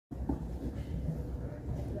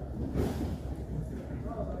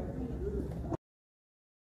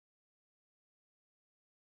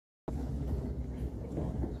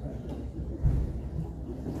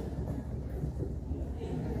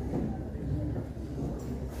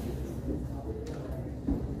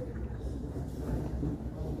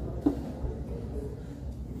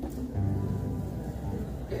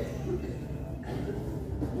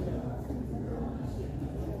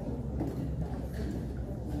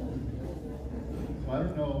So I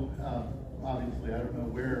don't know, obviously, I don't know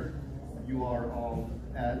where you are all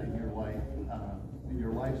at in your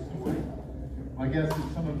life story. My guess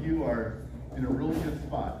is some of you are in a really good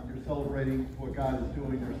spot. You're celebrating what God is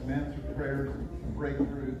doing. There's some answered prayers, some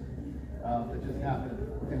breakthroughs that just happened.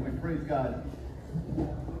 And we praise God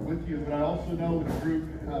with you. But I also know in a group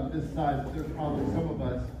this size, that there's probably some of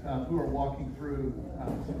us who are walking through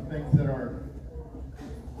some things that are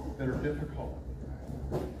difficult.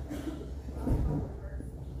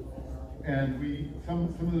 And some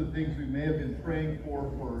of the things we may have been praying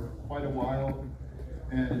for quite a while,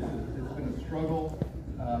 and it's been a struggle.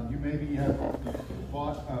 You maybe have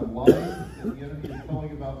thought lies that the enemy is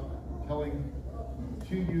telling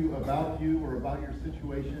to you or about your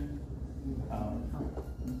situation.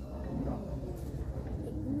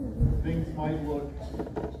 Things might look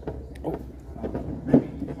maybe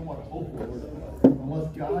somewhat hopeless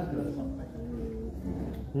unless God does something.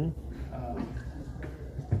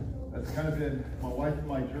 That's kind of been my wife and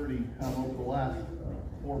my journey over the last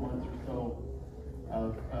 4 months or so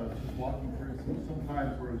of just walking through some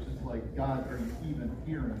times where it's just like, God, are you even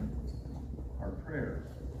hearing our prayers?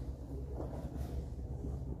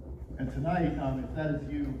 And tonight, if that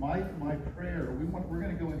is you, my prayer, we're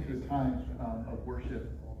going to go into a time of worship.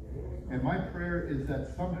 And my prayer is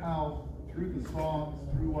that somehow through the songs,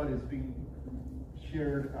 through what is being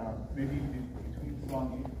shared, maybe between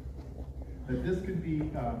songs, that this could be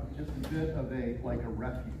just a bit of a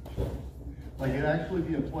refuge. Like it actually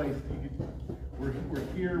be a place we're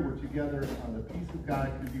here, we're together, the peace of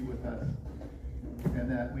God could be with us, and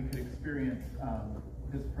that we could experience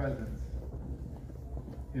His presence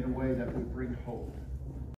in a way that would bring hope.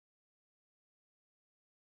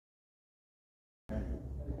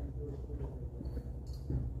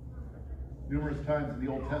 Numerous times in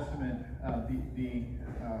the Old Testament,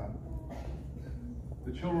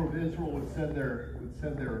 the children of Israel would send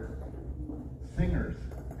their singers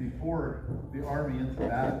before the army into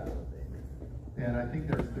battle. And I think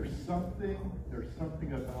there's something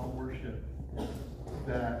about worship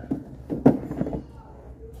that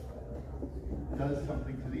does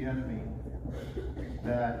something to the enemy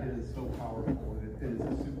that is so powerful. It is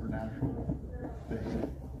a supernatural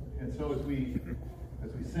thing. And so as we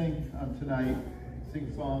sing tonight,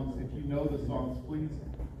 sing songs, if you know the songs, please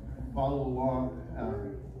follow along.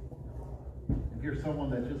 If you're someone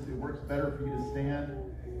that it works better for you to stand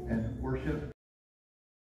and worship.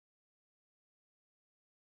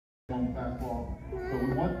 Back wall. But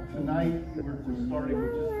we want tonight, we're starting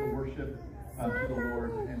with just the worship to the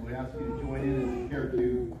Lord, and we ask you to join in as you care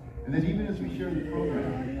to. And then even as we share the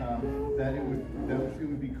program, that it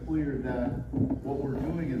would be clear that what we're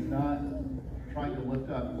doing is not trying to lift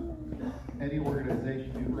up any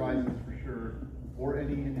organization, New Horizons for sure, or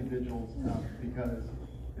any individuals, because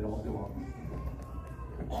it all belongs.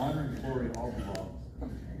 Honor and glory all belongs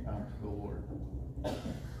to the Lord.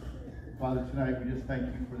 Father, tonight we just thank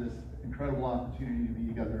you for this incredible opportunity to be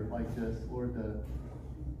together like this. Lord, the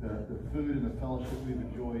food and the fellowship we've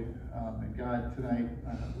enjoyed. And God, tonight,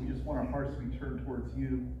 we just want our hearts to be turned towards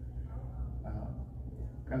you.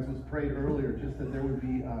 As was prayed earlier, just that there would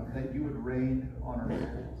be, that you would reign on our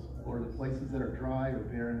souls. Lord, the places that are dry or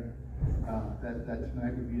barren, that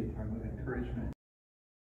tonight would be a time of encouragement.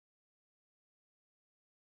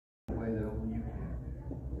 In a way that only you can.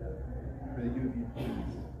 Pray that you would be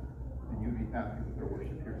pleased and you would be happy with our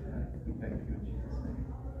worship here tonight. We thank you in Jesus' name.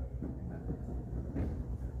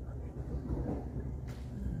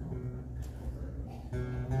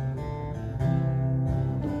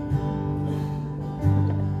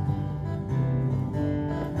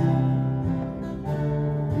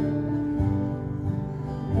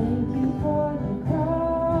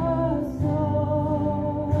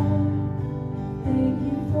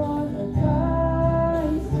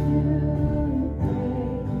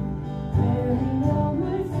 Very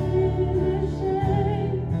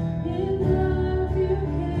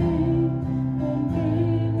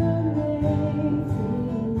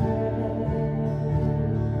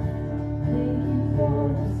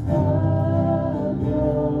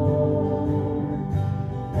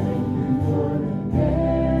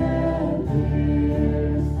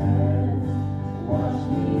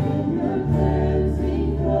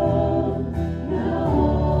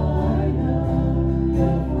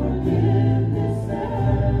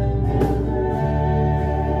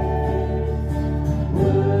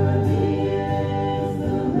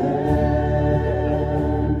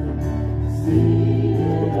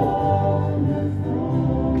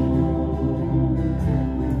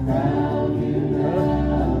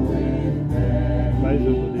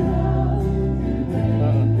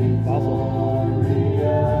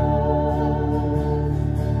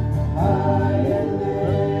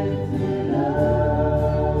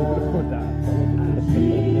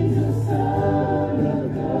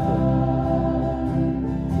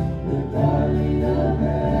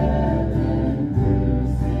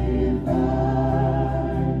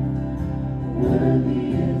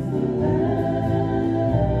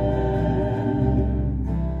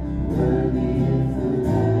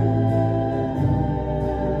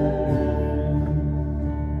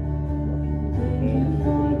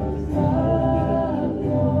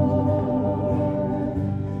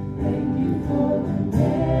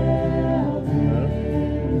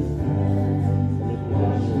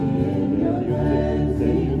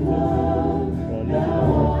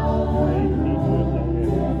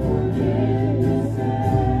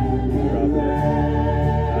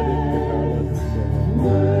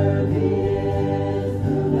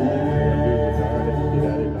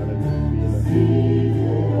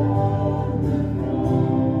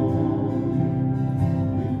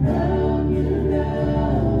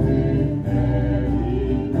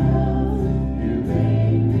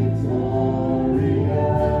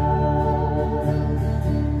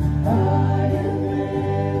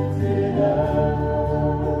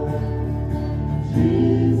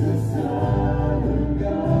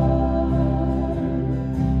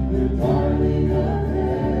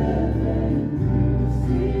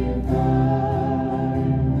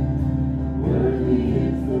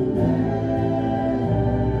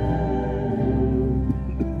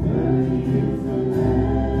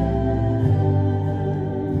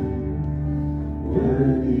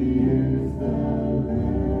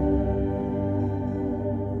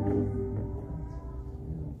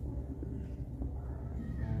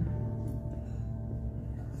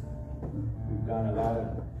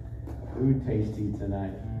food tasty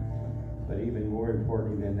tonight. But even more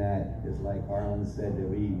importantly than that is, like Arlen said, that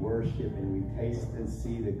we worship and we taste and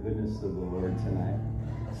see the goodness of the Lord tonight.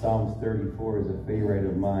 Psalms 34 is a favorite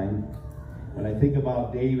of mine. When I think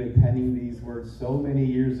about David penning these words so many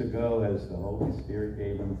years ago as the Holy Spirit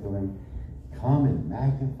gave them to him, come and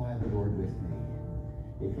magnify the Lord with me.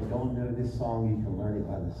 If you don't know this song, you can learn it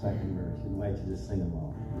by the second verse. I invite you to sing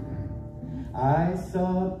along. I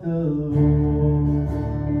sought the Lord,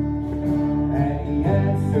 and he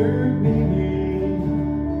answered me,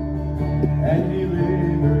 and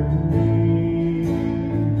delivered me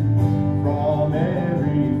from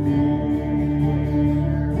every fear.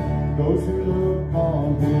 Those who look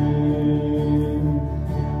on him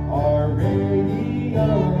are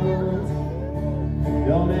radiant.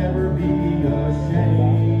 They'll never be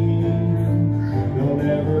ashamed. They'll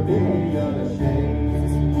never be ashamed.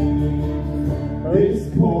 This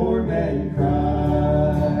poor man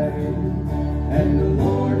cried, and the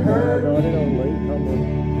Lord heard me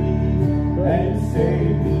and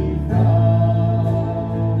saved me from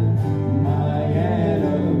my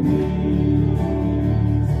enemies.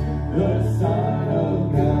 The Son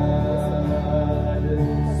of God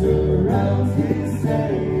surrounds his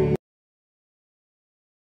saints.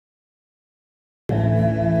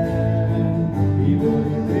 He will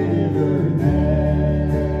deliver them.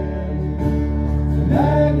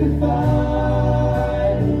 Magnify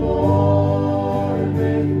the Lord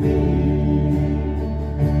with me.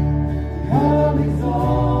 Come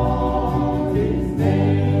exalt his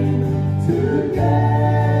name together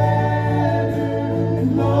and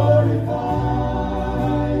glorify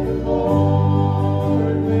the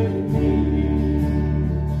Lord with me.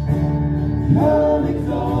 Come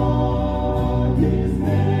exalt his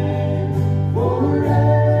name forever.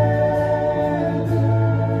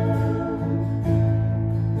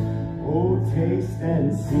 Oh, taste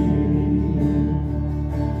and see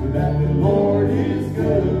that the Lord is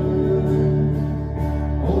good.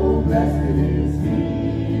 Oh, blessed is he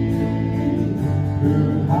who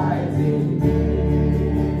hides in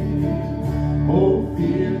him. Oh,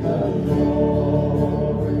 fear the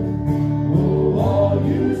Lord. Oh, all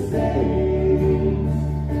you saints,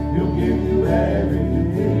 he'll give you everything.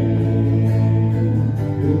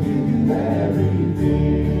 He'll give you everything.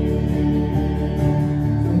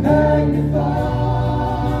 So magnify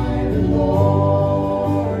the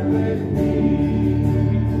Lord with me.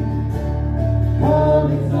 Come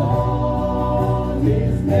exalt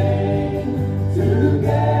his name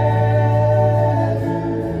together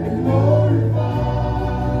and glorify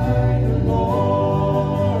the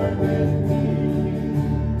Lord with me.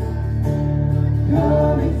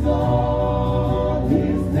 Come exalt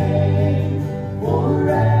his name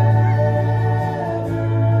forever.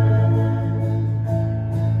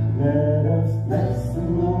 Let us bless the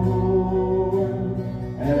Lord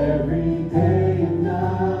every day and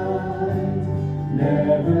night.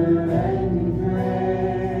 Never-ending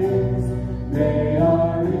praise, may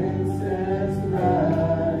our incense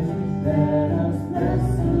rise. Let us bless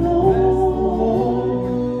the Lord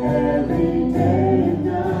every day and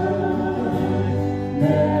night.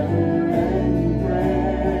 Never-ending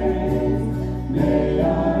praise, may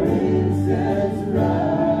our incense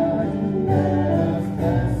rise. Let us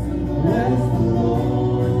bless the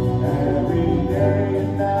Lord every day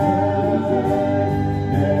and night.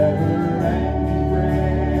 Never-ending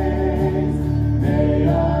praise, may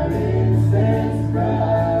our incense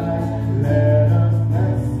rise. Let us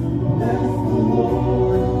bless the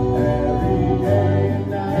Lord every day and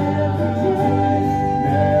night.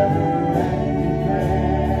 Never-ending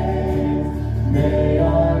praise, may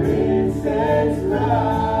our incense rise.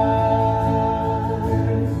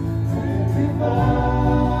 Magnify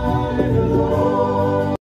the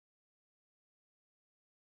Lord.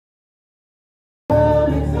 Come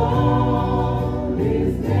exalt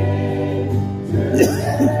his name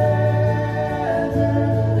together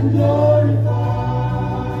and glorify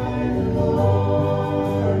the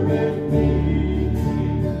Lord with me.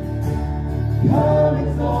 Come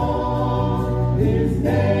exalt his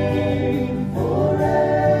name forever.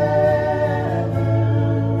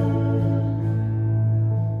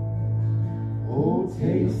 Oh,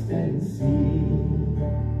 taste and see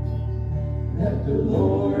that the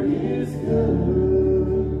Lord is good.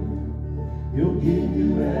 He'll give you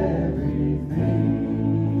everything.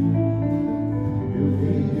 He'll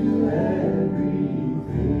give you everything.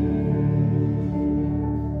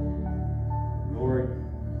 Lord,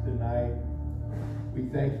 tonight we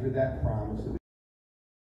thank you for that promise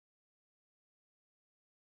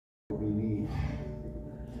that we need.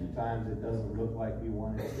 Sometimes it doesn't look like we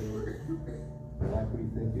want it to, or like we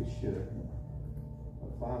think it should.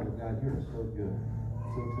 Father God, you're so good.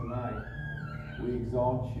 So tonight, we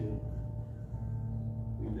exalt you.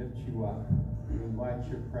 We lift you up. We invite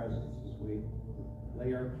your presence as we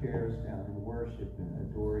lay our cares down and worship and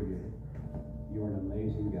adore you. You're an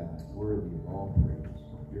amazing God, worthy of all praise.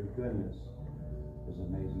 Your goodness is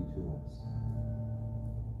amazing to us.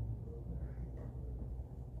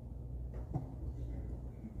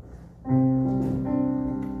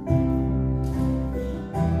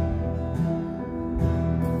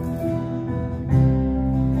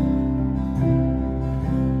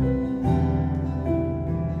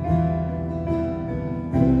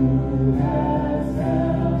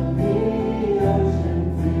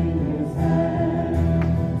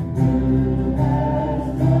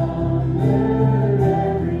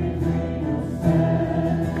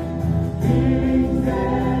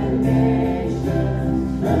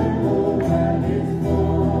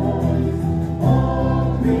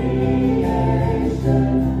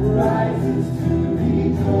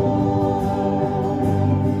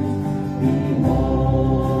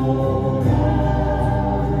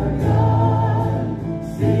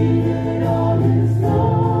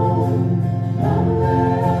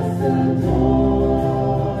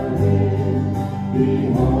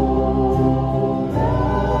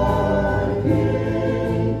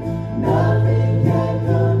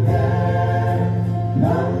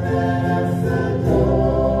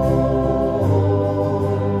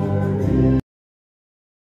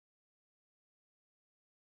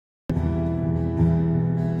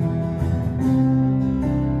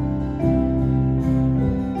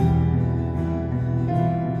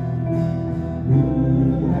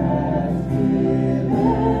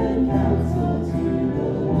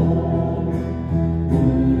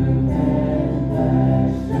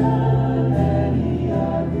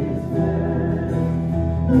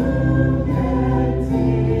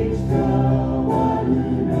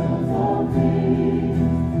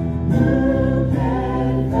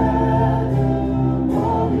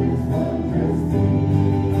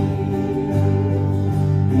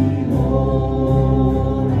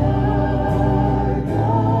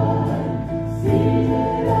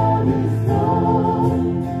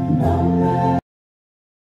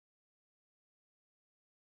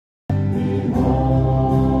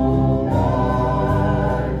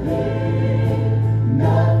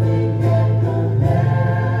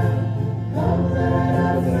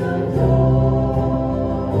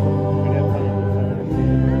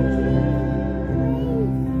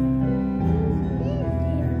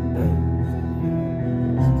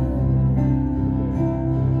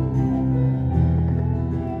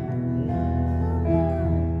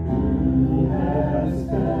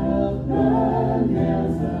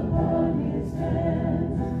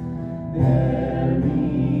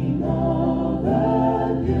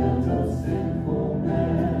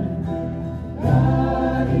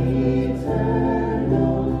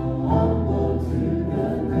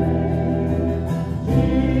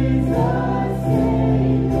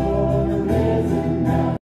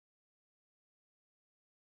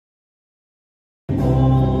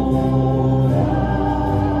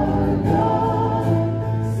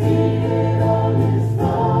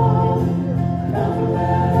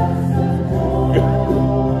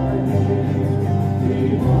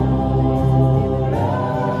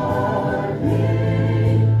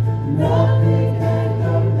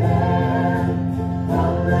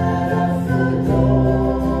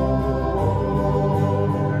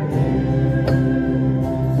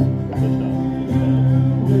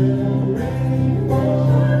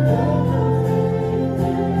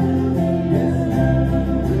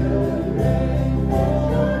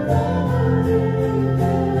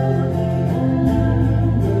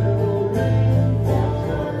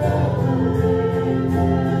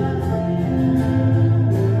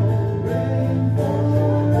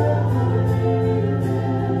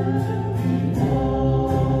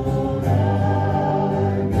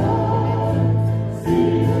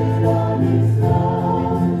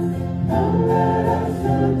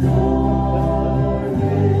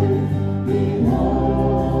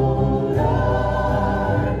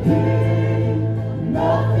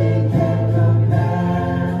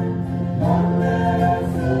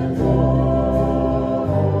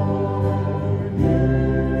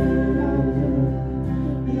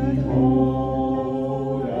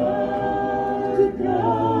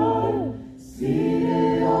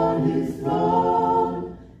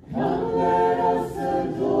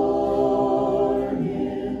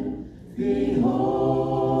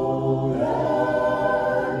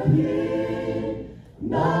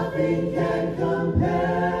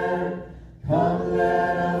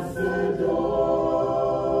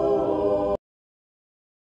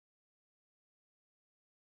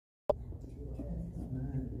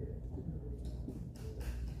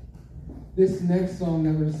 This next song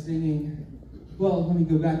that we're singing, well, let me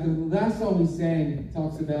go back. The last song we sang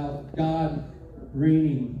talks about God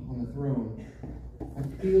reigning on the throne. I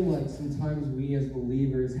feel like sometimes we as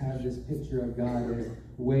believers have this picture of God as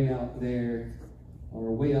way out there or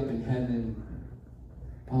way up in heaven.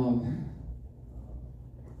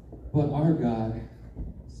 But our God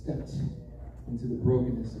stepped into the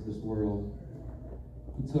brokenness of this world.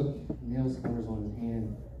 He took nail scars on his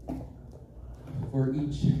hand for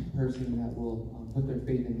each person that will put their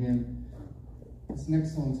faith in him. This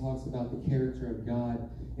next song talks about the character of God.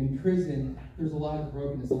 In prison, there's a lot of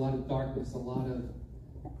brokenness, a lot of darkness, a lot of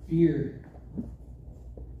fear.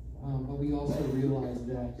 But we also realize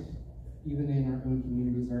that even in our own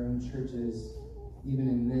communities, our own churches, even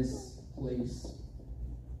in this place,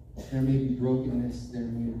 there may be brokenness, there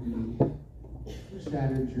may be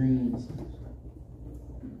shattered dreams.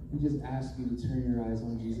 We just ask you to turn your eyes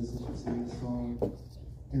on Jesus as you sing this song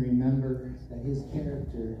and remember that his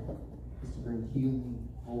character is to bring healing,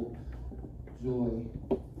 hope, joy.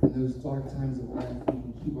 In those dark times of life, we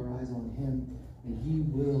can keep our eyes on him and he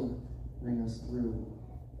will bring us through.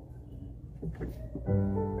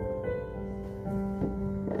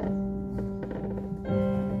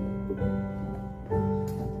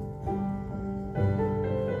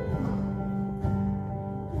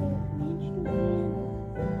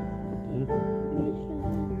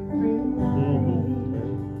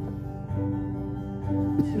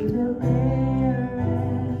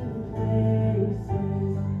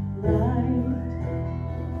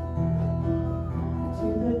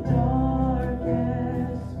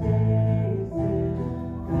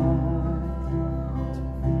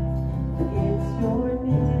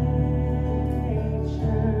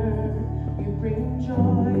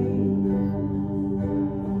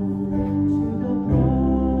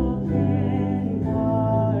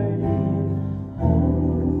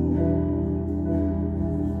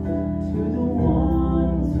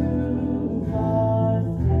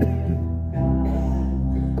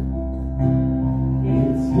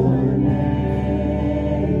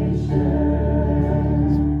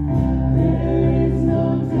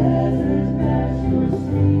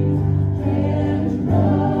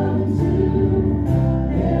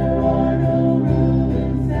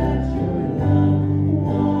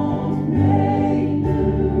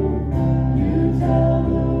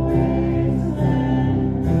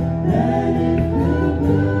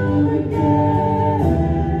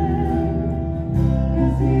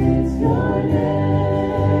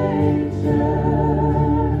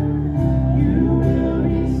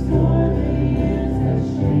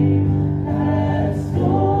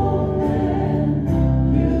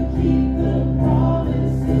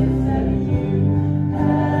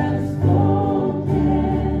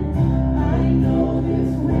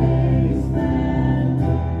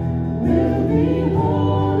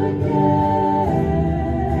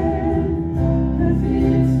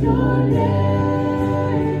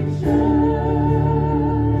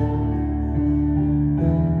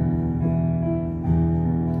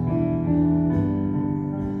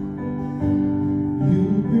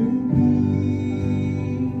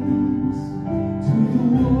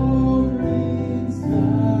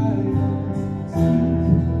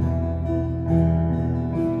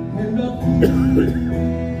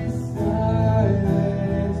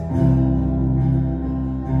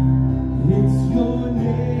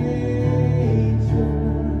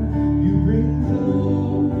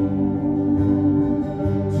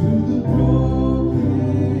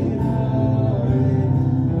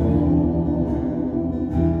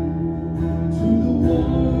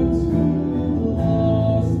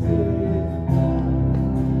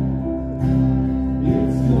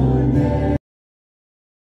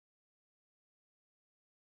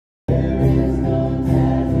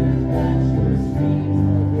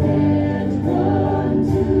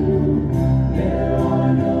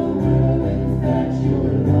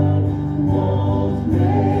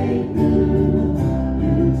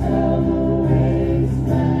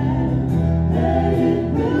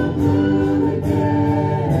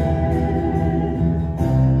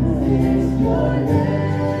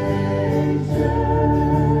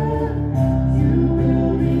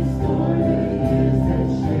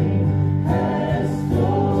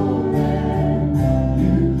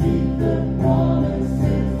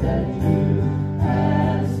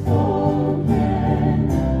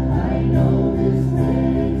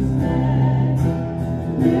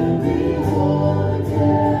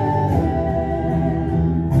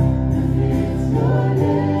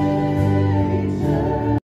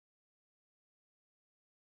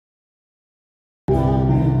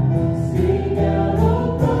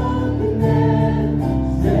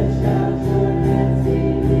 Stretch out your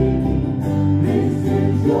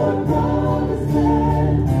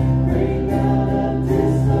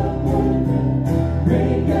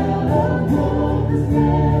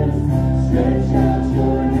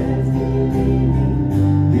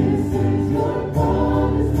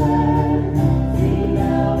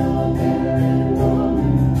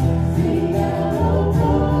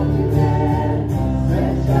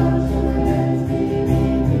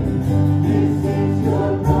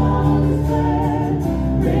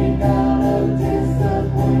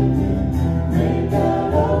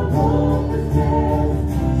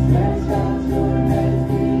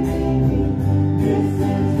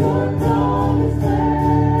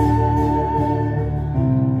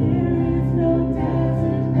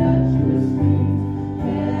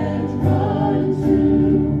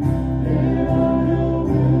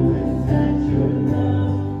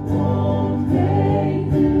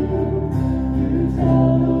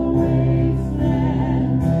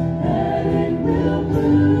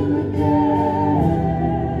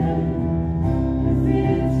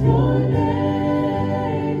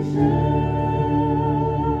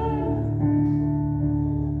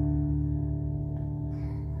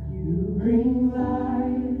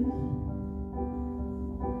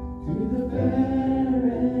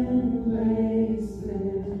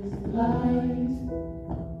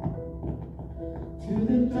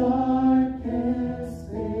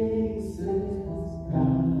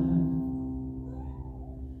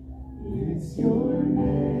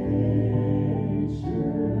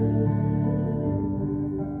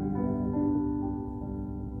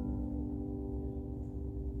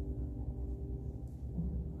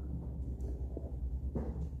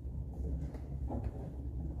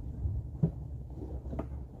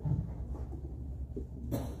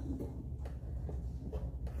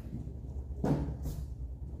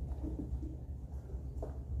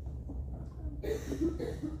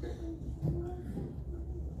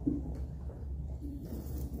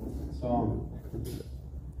Song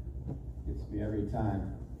gets me every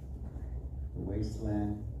time. The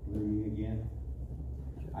wasteland blooming again.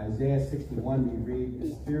 Isaiah 61, we read,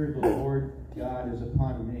 "The Spirit of the Lord God is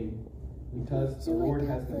upon me, because the Lord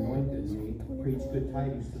has anointed me to preach good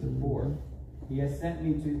tidings to the poor. He has sent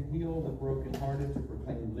me to heal the brokenhearted, to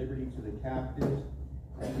proclaim liberty to the captives,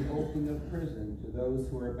 and the opening of prison to those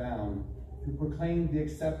who are bound, to proclaim the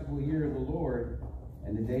acceptable year of the Lord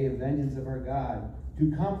and the day of vengeance of our God,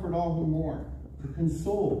 to comfort all who mourn, to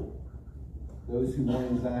console those who mourn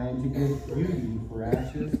in Zion, to give beauty for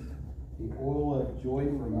ashes, the oil of joy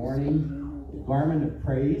for mourning, the garment of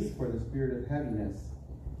praise for the spirit of heaviness."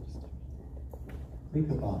 Think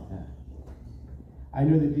about that. I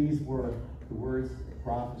know that these were the words of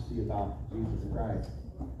prophecy about Jesus Christ.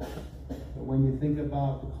 But when you think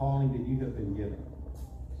about the calling that you have been given,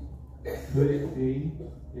 could it be,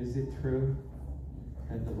 is it true,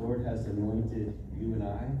 that the Lord has anointed you and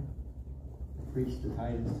I to preach the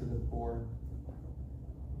tidings to the poor?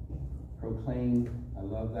 Proclaim, I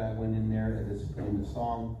love that one in there in the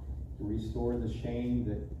song, to restore the shame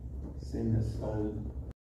that sin has stolen.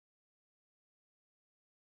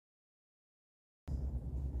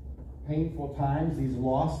 Painful times, these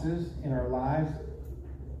losses in our lives,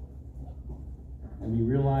 and we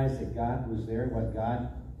realize that God was there,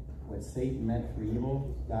 what Satan meant for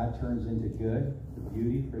evil, God turns into good, the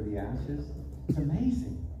beauty for the ashes. It's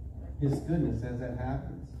amazing, His goodness as that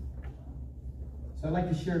happens. So I'd like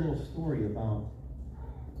to share a little story about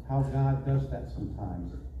how God does that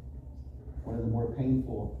sometimes. One of the more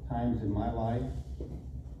painful times in my life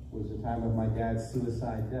was the time of my dad's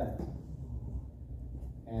suicide death.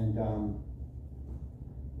 And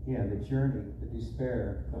the journey, the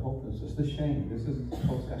despair, the hopelessness, the shame. This isn't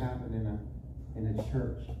supposed to happen in a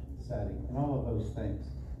church setting, and all of those things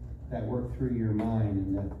that work through your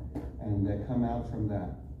mind and that come out from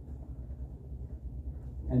that.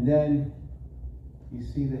 And then you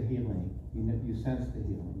see the healing. You sense the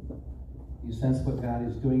healing. You sense what God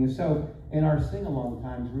is doing. And so in our sing-along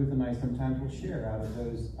times, Ruth and I sometimes will share out of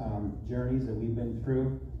those journeys that we've been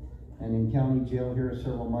through. And in county jail here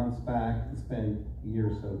several months back, it's been a year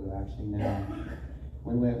or so ago actually now,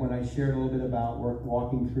 when I shared a little bit about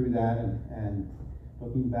walking through that and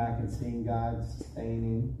looking back and seeing God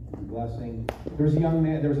sustaining and blessing. There was a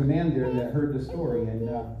man there that heard the story, and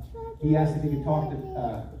he asked if he could talk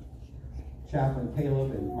to Chaplain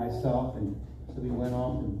Caleb and myself, and so we went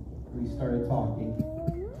off and we started talking,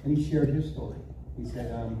 and he shared his story. He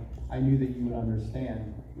said, I knew that you would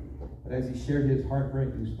understand. But as he shared his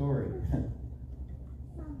heartbreaking story,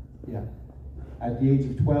 at the age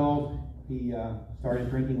of 12, he started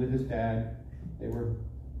drinking with his dad. There was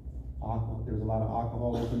a lot of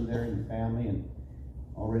alcoholism there in the family, and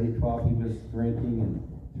already at 12 he was drinking, and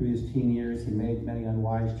through his teen years he made many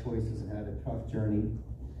unwise choices and had a tough journey.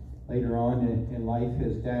 Later on in life,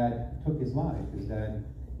 his dad took his life.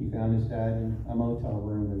 He found his dad in a motel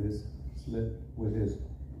room with his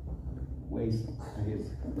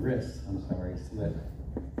wrist slit.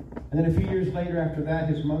 And then a few years later after that,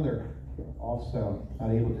 his mother, also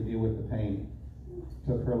not able to deal with the pain,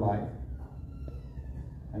 took her life.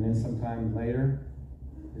 And then sometime later,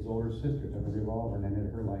 his older sister took a revolver and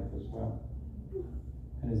ended her life as well.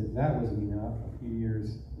 And as if that wasn't enough, a few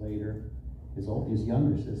years later, his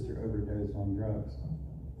younger sister overdosed on drugs.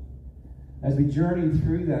 As we journeyed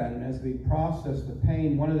through that and as we processed the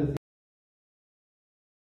pain, one of the things,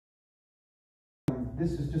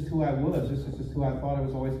 this is just who I was. This is just who I thought I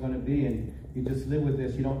was always going to be. And you just live with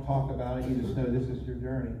this. You don't talk about it. You just know this is your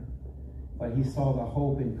journey. But he saw the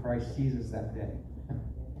hope in Christ Jesus that day.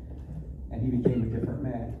 And he became a different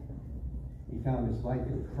man. He found his life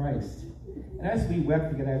in Christ. And as we wept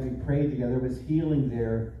together, as we prayed together, there was healing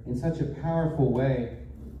there in such a powerful way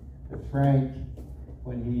that Frank,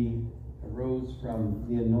 when he arose from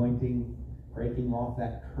the anointing, breaking off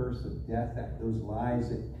that curse of death, those lies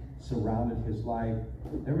that surrounded his life,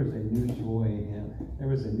 there was a new joy in him. There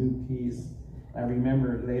was a new peace. I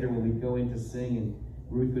remember later when we'd go in to sing and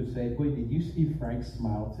Ruth would say, "Boy, did you see Frank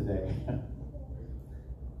smile today?"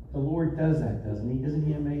 The Lord does that, doesn't he? Isn't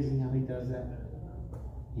he amazing how he does that?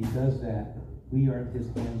 He does that. We are his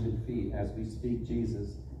hands and feet as we speak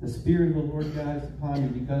Jesus. The Spirit of the Lord God is upon me,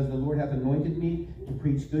 because the Lord hath anointed me to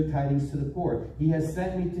preach good tidings to the poor. He has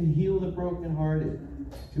sent me to heal the brokenhearted,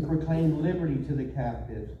 to proclaim liberty to the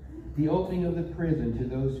captives, the opening of the prison to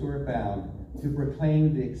those who are bound, to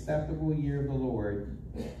proclaim the acceptable year of the Lord,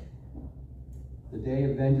 the day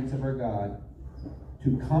of vengeance of our God,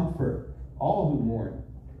 to comfort all who mourn,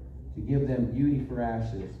 to give them beauty for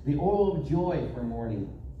ashes, the oil of joy for mourning,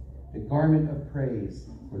 the garment of praise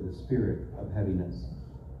for the spirit of heaviness.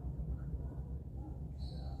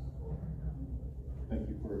 Thank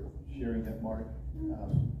you for sharing that, Mark.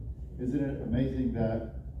 Isn't it amazing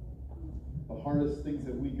that the hardest things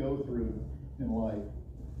that we go through in life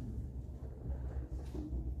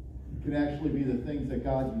can actually be the things that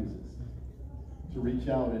God uses to reach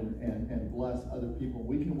out and bless other people.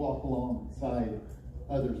 We can walk alongside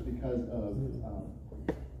others because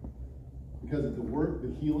of the work,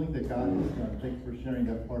 the healing that God has done. Thank you for sharing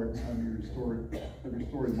that part of your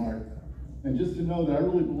story, Mark. And just to know that I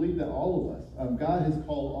really believe that all of us, God has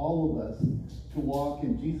called all of us to walk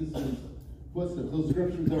in Jesus' footsteps. Those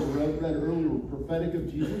scriptures that were read earlier were prophetic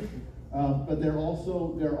of Jesus, but there are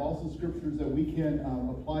also scriptures that we can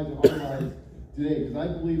apply to our lives today, because I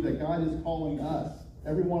believe that God is calling us,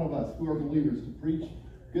 every one of us who are believers, to preach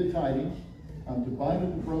good tidings, to bind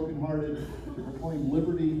up the brokenhearted, to proclaim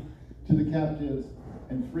liberty to the captives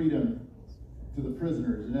and freedom to the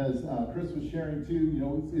prisoners. And as Chris was sharing too,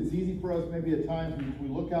 it's easy for us maybe at times when we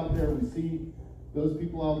look out there, we see those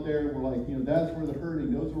people out there, we're like, that's where the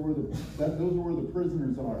hurting, those are where the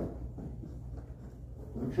prisoners are.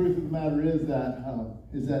 But the truth of the matter is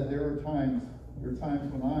that there are times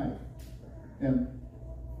when I am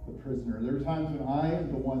the prisoner. There are times when I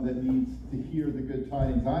am the one that needs to hear the good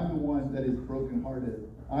tidings. I'm the one that is brokenhearted.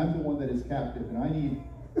 I'm the one that is captive, and I need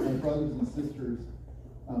my brothers and sisters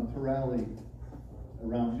to rally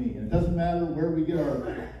around me. And it doesn't matter where we get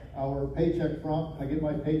our paycheck from. I get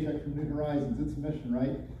my paycheck from New Horizons. It's a mission,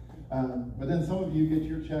 right? But then some of you get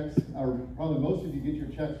your checks, or probably most of you get your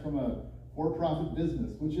checks from a for-profit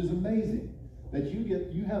business, which is amazing that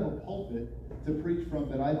you have a pulpit to preach from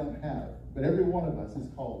that I don't have. But every one of us is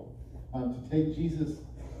called to take Jesus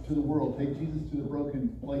to the world, take Jesus to the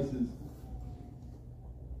broken places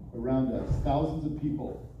around us. Thousands of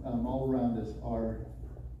people all around us are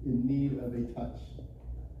in need of a touch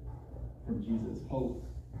from Jesus, hope,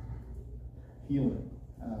 healing,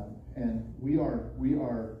 and we are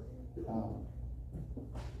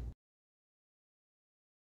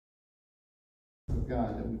of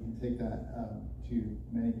God, that we can take that to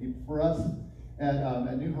many people. For us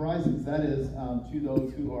at New Horizons, that is to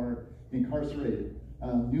those who are incarcerated.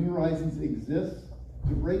 New Horizons exists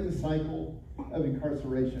to break the cycle of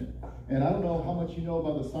incarceration. And I don't know how much you know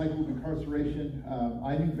about the cycle of incarceration.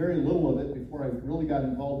 I knew very little of it before I really got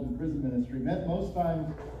involved in prison ministry. Most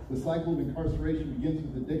times the cycle of incarceration begins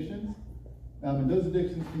with addictions. And those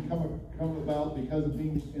addictions can come about because of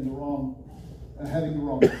being in the wrong, having the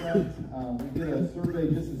wrong friends. We did a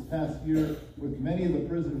survey just this past year with many of the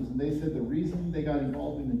prisoners, and they said the reason they got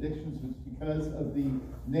involved in addictions was because of the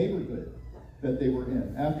neighborhood that they were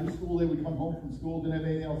in. After school, they would come home from school, didn't have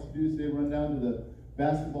anything else to do, so they'd run down to the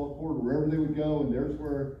basketball court or wherever they would go, and there's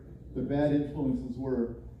where the bad influences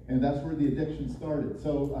were, and that's where the addiction started.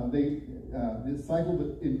 So this cycle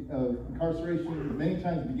of incarceration many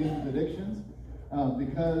times begins with addictions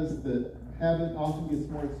because the habit often gets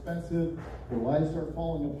more expensive, their lives start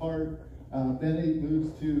falling apart, then it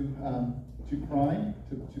moves to crime,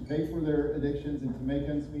 to pay for their addictions and to make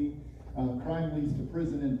ends meet. Crime leads to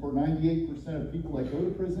prison, and for 98% of people that go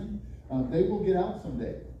to prison, they will get out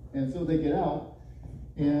someday. And so they get out,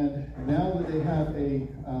 and now that they have a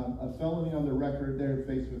felony on their record, they're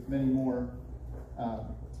faced with many more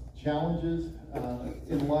challenges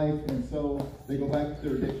in life, and so they go back to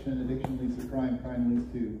their addiction. Addiction leads to crime, crime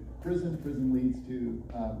leads to prison, prison leads to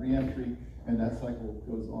reentry, and that cycle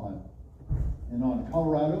goes on and on. In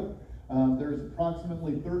Colorado, there's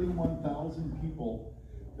approximately 31,000 people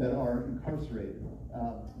that are incarcerated.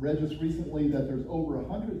 Read just recently that there's over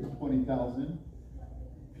 120,000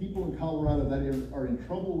 people in Colorado that are in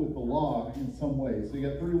trouble with the law in some way. So you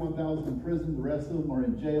got 31,000 in prison, the rest of them are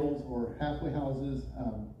in jails or halfway houses,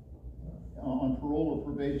 on parole or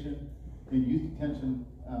probation, in youth detention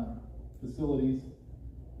facilities.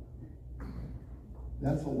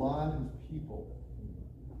 That's a lot of people.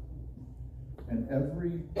 And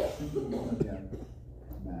every single one of them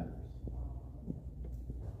matters.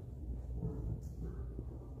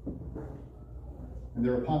 And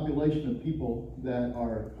there are a population of people that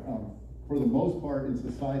are, for the most part in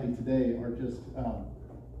society today, are just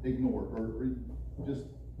ignored or just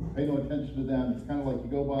pay no attention to them. It's kind of like you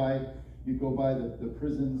go by the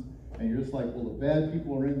prisons and you're just like, well, the bad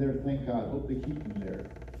people are in there, thank God, hope they keep them there.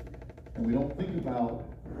 And we don't think about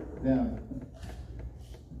them.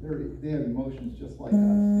 They have emotions just like us.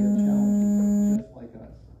 They have challenges just like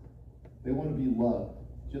us. They want to be loved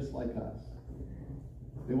just like us.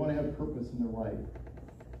 They want to have purpose in their life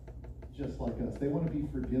just like us. They want to be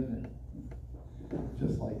forgiven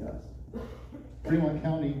just like us. Fremont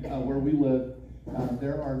County, where we live,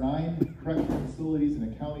 there are 9 correctional facilities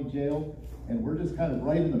and a county jail, and we're just kind of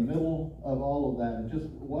right in the middle of all of that. And just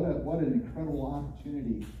what an incredible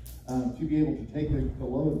opportunity to be able to take the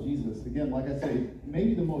love of Jesus. Again, like I say,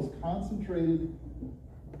 maybe the most concentrated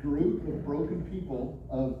group of broken people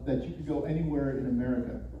that you could go anywhere in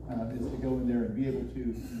America is to go in there and be able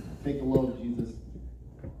to take the love of Jesus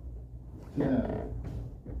to them.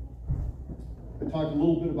 I talked a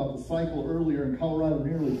little bit about the cycle earlier. In Colorado,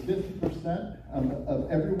 nearly 50% of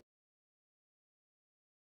everyone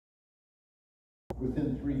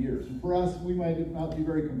within 3 years. And for us, we might not be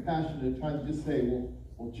very compassionate at times to just say,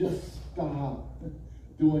 well, just stop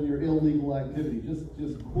doing your illegal activity.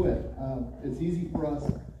 Just quit. It's easy for us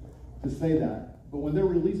to say that. But when they're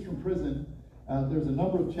released from prison, there's a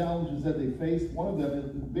number of challenges that they face. One of them,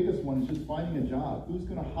 the biggest one, is just finding a job. Who's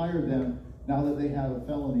going to hire them now that they have a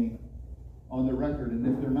felony on their record? And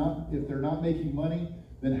if they're not making money,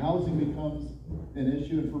 then housing becomes an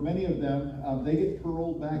issue. And for many of them, they get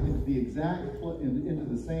paroled back into into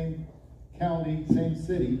the same county, same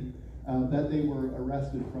city that they were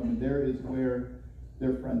arrested from. And there is where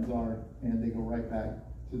their friends are, and they go right back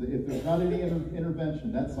to if there's not any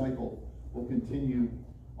intervention, that cycle will continue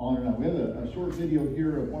on and on. We have a short video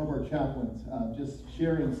here of one of our chaplains just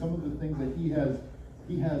sharing some of the things that he has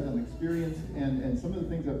experienced and some of the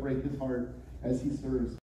things that break his heart as he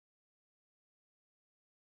serves.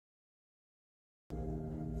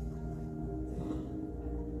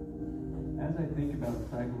 As I think about the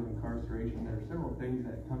cycle of incarceration, there are several things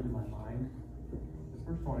that come to my mind.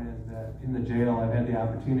 The first one is that in the jail, I've had the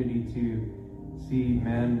opportunity to see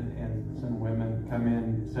men and some women come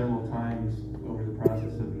in several times over the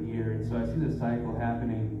process of the year. And so I see the cycle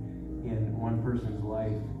happening in one person's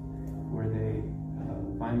life where they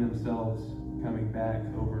find themselves coming back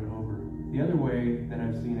over and over. The other way that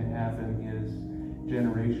I've seen it happen is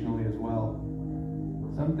generationally as well.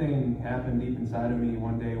 Something happened deep inside of me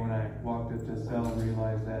one day when I walked up to a cell and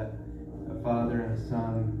realized that a father and a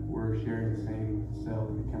son were sharing the same cell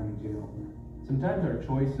in the county jail. Sometimes our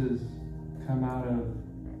choices come out of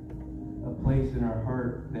a place in our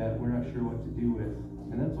heart that we're not sure what to do with.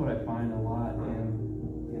 And that's what I find a lot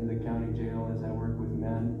in the county jail as I work with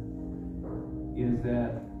men, is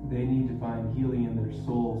that they need to find healing in their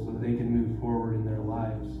soul so they can move forward in their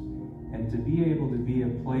lives. And to be able to be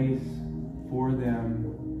a place for them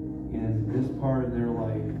in this part of their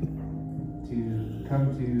life to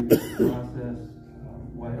come to process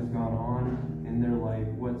what has gone on in their life,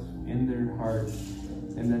 what's in their heart,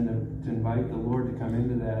 and then to invite the Lord to come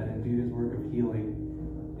into that and do his work of healing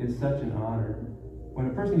is such an honor. When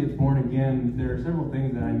a person gets born again, there are several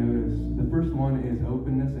things that I notice. The first one is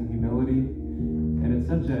openness and humility. And it's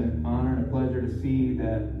such an honor and a pleasure to see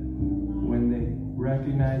that when they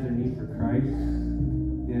recognize their need for Christ,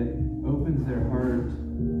 it opens their heart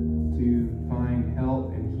to find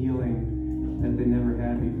help and healing that they never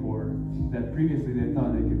had before, that previously they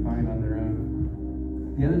thought they could find on their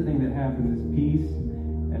own. The other thing that happens is peace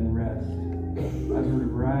and rest. I've heard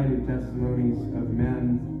a variety of testimonies of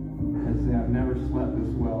men that say, I've never slept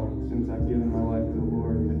this well since I've given my life to the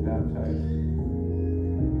Lord and been baptized.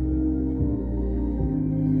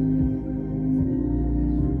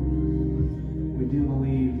 We do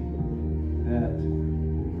believe that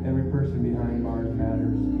every person behind bars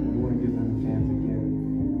matters, and we want to give them a chance again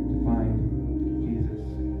to find Jesus.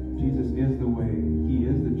 Jesus is the way, he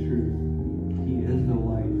is the truth, he is the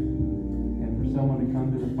life. And for someone to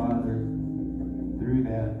come to the Father through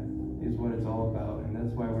that is what it's all about. And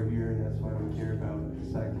that's why we're here, and that's why we care about the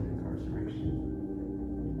cycle of incarceration.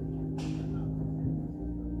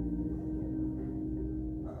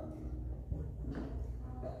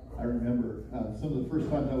 I remember some of the first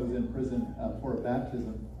times I was in prison for a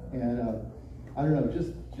baptism, and I don't know,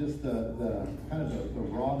 just the kind of the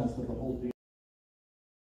rawness of the whole deal.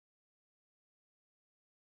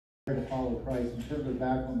 To follow Christ and turn their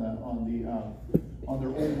back on their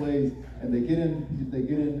old ways, and they get in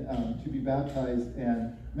to be baptized,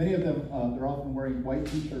 and many of them they're often wearing white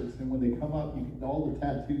t-shirts, and when they come up, you get all the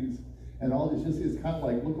tattoos and all. It's kind of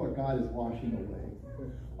like, look what God is washing away,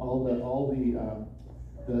 all the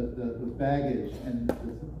baggage and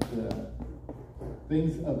the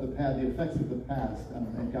things of the past, the effects of the past,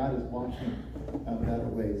 and God is washing that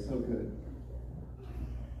away. So good.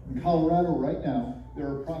 In Colorado right now, there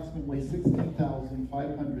are approximately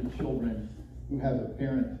 16,500 children who have a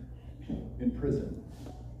parent in prison.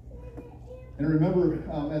 And I remember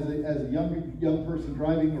as a young person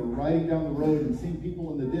driving or riding down the road and seeing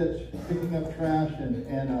people in the ditch picking up trash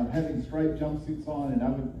and having striped jumpsuits on, and I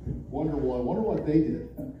would wonder, well, I wonder what they did.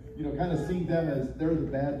 You know, kind of seeing them as they're the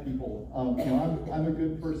bad people. You know, I'm a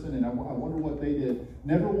good person, and I wonder what they did.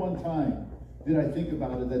 Never one time did I think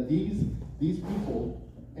about it that these people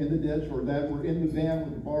in the ditch, or that were in the van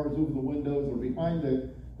with the bars over the windows, or behind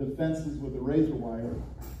the fences with the razor wire,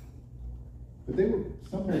 but they were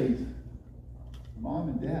somebody's mom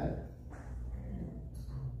and dad.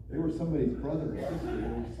 They were somebody's brother or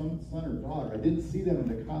sister, or some son or daughter. I didn't see them in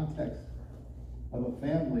the context of a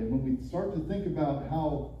family. And when we start to think about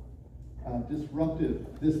how disruptive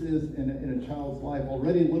this is in a child's life,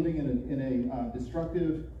 already living in a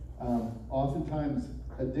destructive, oftentimes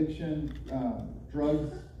addiction,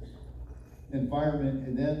 drugs environment,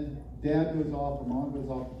 and then dad goes off or mom goes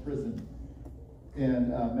off to prison, and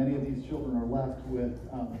many of these children are left with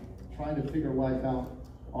trying to figure life out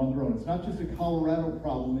on their own. It's not just a Colorado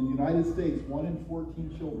problem. In the United States, 1 in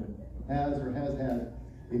 14 children has or has had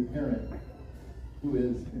a parent who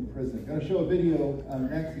is in prison. I'm going to show a video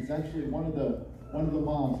next. It's actually one of the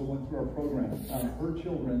moms that went through our program. Her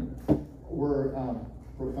children were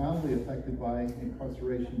profoundly affected by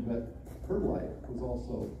incarceration, but her life was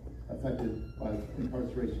also affected by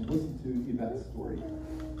incarceration. Listen to Yvette's story.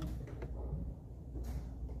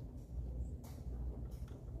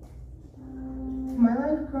 My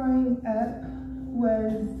life growing up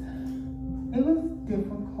was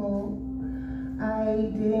difficult. I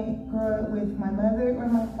didn't grow up with my mother or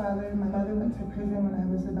my father. My mother went to prison when I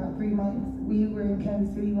was about 3 months. We were in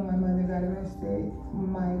Kansas City when my mother got arrested.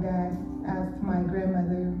 My dad asked my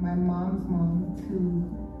grandmother, my mom's mom, to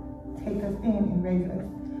take us in and raise us.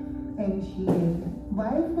 And she did.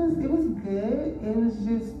 Life was good. It was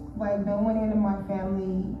just like no one in my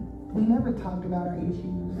family, we never talked about our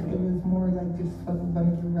issues. It was more like just swept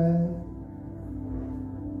under the rug.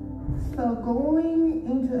 So going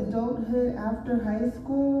into adulthood after high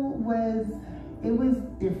school was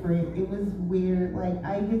different. It was weird. Like,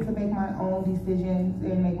 I get to make my own decisions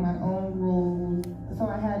and make my own rules. So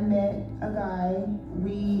I had met a guy.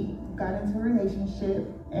 We got into a relationship,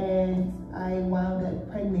 and I wound up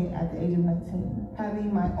pregnant at the age of 19.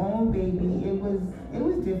 Having my own baby, it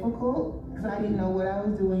was difficult because I didn't know what I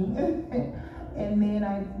was doing. And then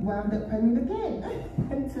I wound up pregnant again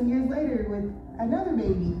 2 years later with another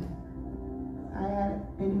baby. I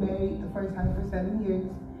had been married the first time for 7 years,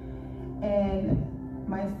 and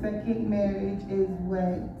my second marriage is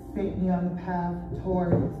what sent me on the path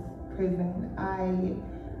towards prison. I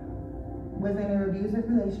was in an abusive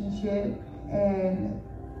relationship, and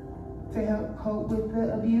to help cope with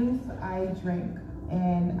the abuse, I drank.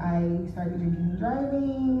 And I started drinking and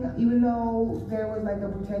driving. Even though there was like a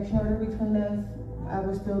protection order between us, I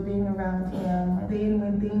was still being around him. Then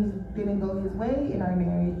when things didn't go his way in our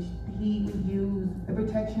marriage, he would use the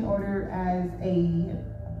protection order as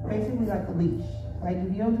basically like a leash. Like,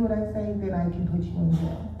 if you don't do what I say, then I can put you in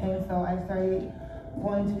jail. And so I started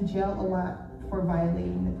going to jail a lot for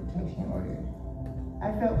violating the protection order.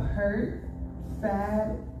 I felt hurt,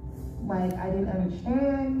 sad, like I didn't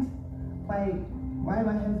understand, like why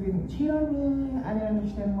my husband didn't cheat on me. I didn't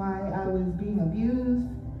understand why I was being abused.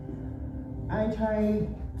 I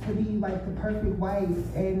tried to be like the perfect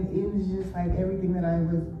wife, and it was just like everything that I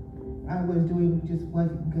was doing just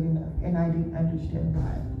wasn't good enough, and I didn't understand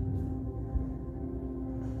why.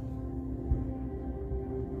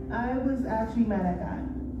 I was actually mad at God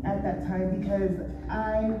at that time because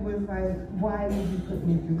I was like, why did you put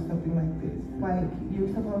me through something like this? Like,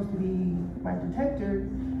 you're supposed to be my protector,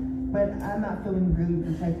 but I'm not feeling really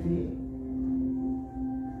protected.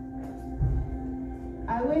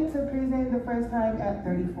 I went to prison the first time at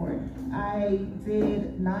 34. I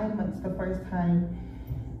did 9 months the first time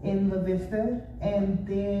in La Vista, and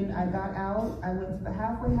then I got out. I went to the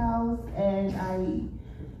halfway house, and I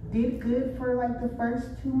did good for like the first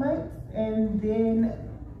 2 months, and then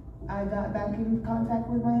I got back in contact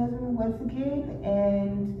with my husband once again,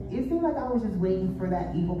 and it seemed like I was just waiting for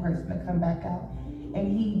that evil person to come back out.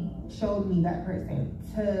 And he showed me that person.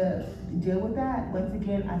 To deal with that, once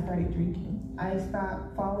again, I started drinking. I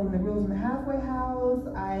stopped following the rules in the halfway house.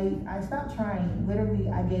 I stopped trying. Literally,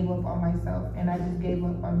 I gave up on myself, and I just gave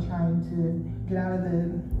up on trying to get out of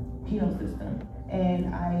the penal system.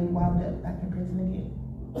 And I wound up back in prison again.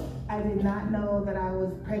 I did not know that I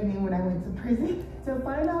was pregnant when I went to prison. To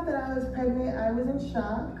find out that I was pregnant, I was in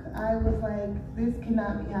shock. I was like, this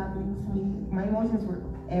cannot be happening to me. My emotions were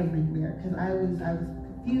everywhere because I was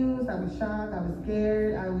confused, I was shocked, I was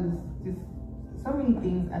scared, I was just so many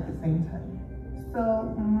things at the same time.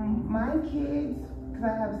 So my kids,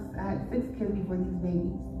 because I had 6 kids before these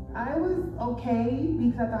babies. I was okay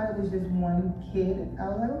because I thought it was just one kid. I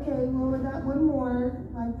was like, okay, well, we got one more.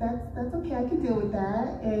 Like, that's okay, I can deal with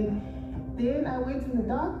that. And then I went to the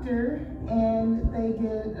doctor and they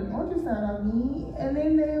did an ultrasound on me. And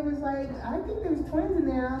then they was like, I think there's twins in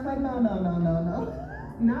there. I was like, no.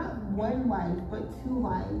 Not one life, but 2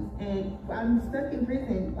 lives. And I'm stuck in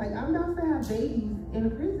prison. Like, I'm about to have babies in a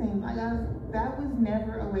prison. Like, that was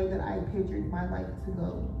never a way that I pictured my life to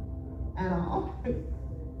go at all.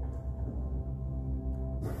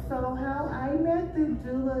 So how I met the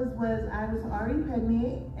doulas was I was already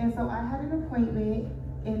pregnant, and so I had an appointment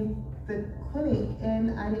in the clinic,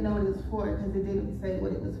 and I didn't know what it was for because it didn't say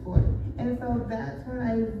what it was for. And so that's when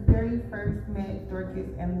I very first met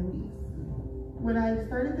Dorcas and Louise. When I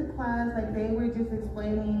started the class, like, they were just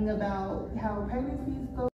explaining about how pregnancies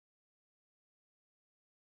go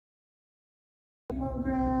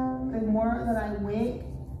program. The more that I went,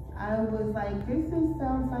 I was like, this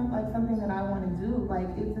sounds like something that I want to do. Like,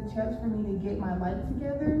 it's a chance for me to get my life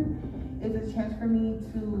together. It's a chance for me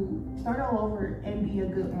to start all over and be a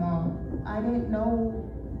good mom. I didn't know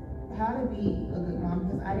how to be a good mom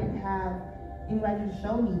because I didn't have anybody to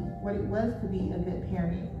show me what it was to be a good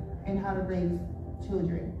parent and how to raise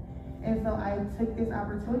children. And so I took this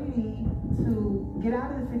opportunity to get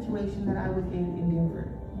out of the situation that I was in Denver.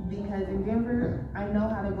 Because in Denver, I know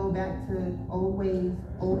how to go back to old ways,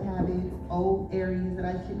 old habits, old areas that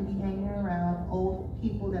I shouldn't be hanging around, old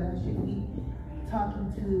people that I shouldn't be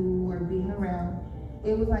talking to or being around.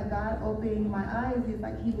 It was like God opened my eyes. It's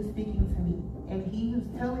like he was speaking to me. And he was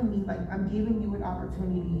telling me, like, I'm giving you an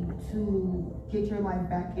opportunity to get your life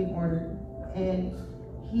back in order. And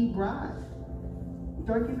he brought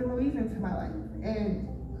Dorcas and Louise into my life. And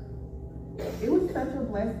it was such a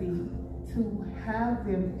blessing to have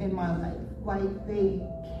them in my life. Like, they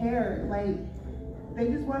care. Like, they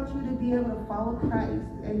just want you to be able to follow Christ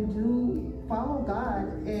and follow God.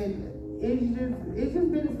 And it's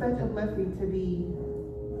just been such a blessing to be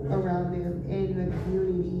around them and the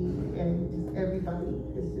community and just everybody.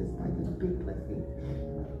 It's just like a big blessing.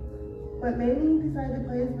 What made me decide to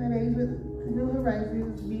place my babies with New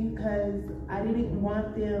Horizons because I didn't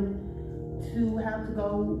want them to have to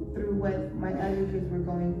go through what my other kids were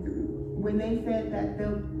going through. When they said that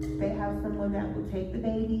they have someone that will take the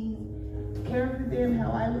babies, care for them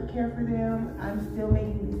how I would care for them, I'm still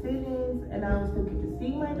making decisions, and I will still get to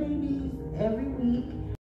see my babies every week.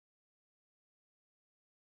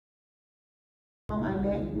 I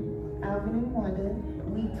met Alvin and Wanda.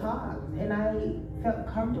 We talked, and I felt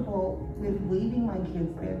comfortable with leaving my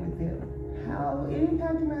kids there with them. How it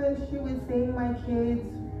impacted my relationship with seeing my kids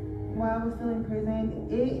while I was still in prison,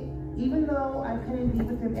 even though I couldn't be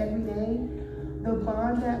with them every day, the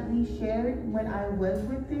bond that we shared when I was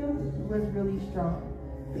with them was really strong.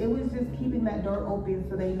 It was just keeping that door open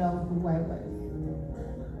so they know who I was.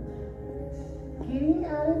 Getting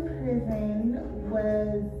out of prison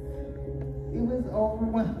was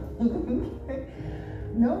overwhelming.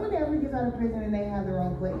 No one ever gets out of prison and they have their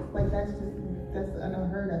own place. Like, that's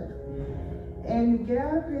unheard of. And to get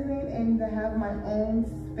out of prison and to have my own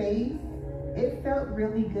space, it felt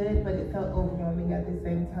really good, but it felt overwhelming at the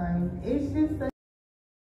same time. It's just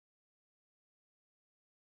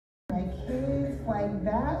my kids, like,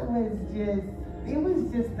 that was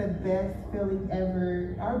just the best feeling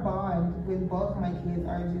ever. Our bond with both my kids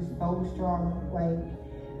are just so strong. Like,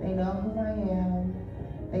 they know who I am,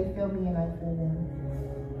 they feel me and I feel them.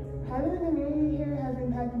 Having a community here has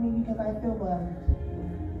impacted me because I feel loved.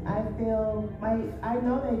 I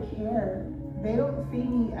know they care. They don't see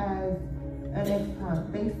me as an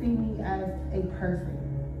ex-con. They see me as a person.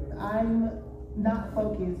 I'm not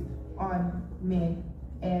focused on men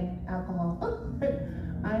and alcohol.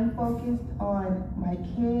 I'm focused on my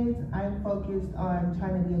kids. I'm focused on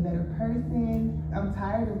trying to be a better person. I'm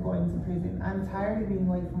tired of going to prison. I'm tired of being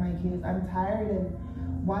away from my kids. I'm tired of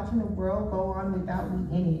watching the world go on without me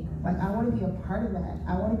in it. Like, I want to be a part of that.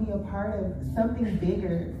 I want to be a part of something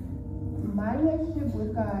bigger. My relationship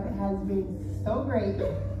with God has been so great.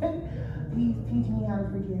 He's teaching me how to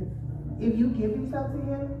forgive. If you give yourself to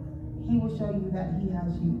him, he will show you that he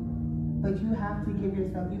has you. But you have to give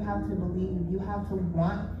yourself, you have to believe, you have to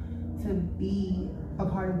want to be a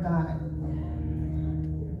part of God.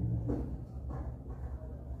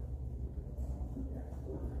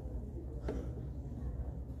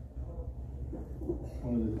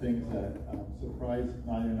 One of the things that surprised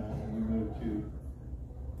Nadia and I when we moved to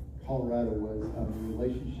Colorado was the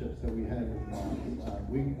relationships that we had with moms.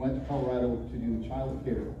 We went to Colorado to do child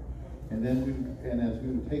care, and then as we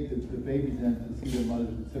would take the babies in to see their mothers,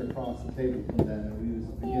 we'd sit across the table from them, and we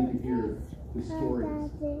would begin to hear the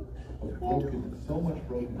stories of brokenness, so much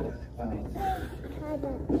brokenness.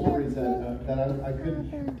 Stories that I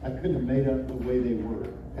couldn't have made up the way they were,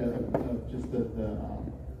 just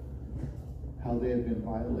how they had been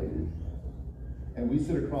violated. And we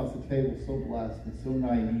sit across the table so blessed and so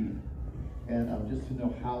naive, and just to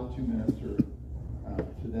know how to minister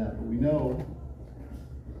to them. But we know.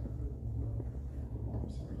 Oh, I'm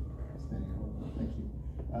sorry, standing over. Thank you.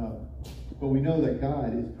 But we know that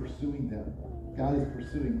God is pursuing them. God is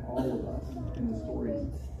pursuing all of us in the stories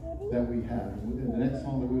that we have. And the next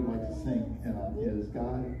song that we would like to sing is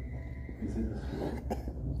God is in the Story.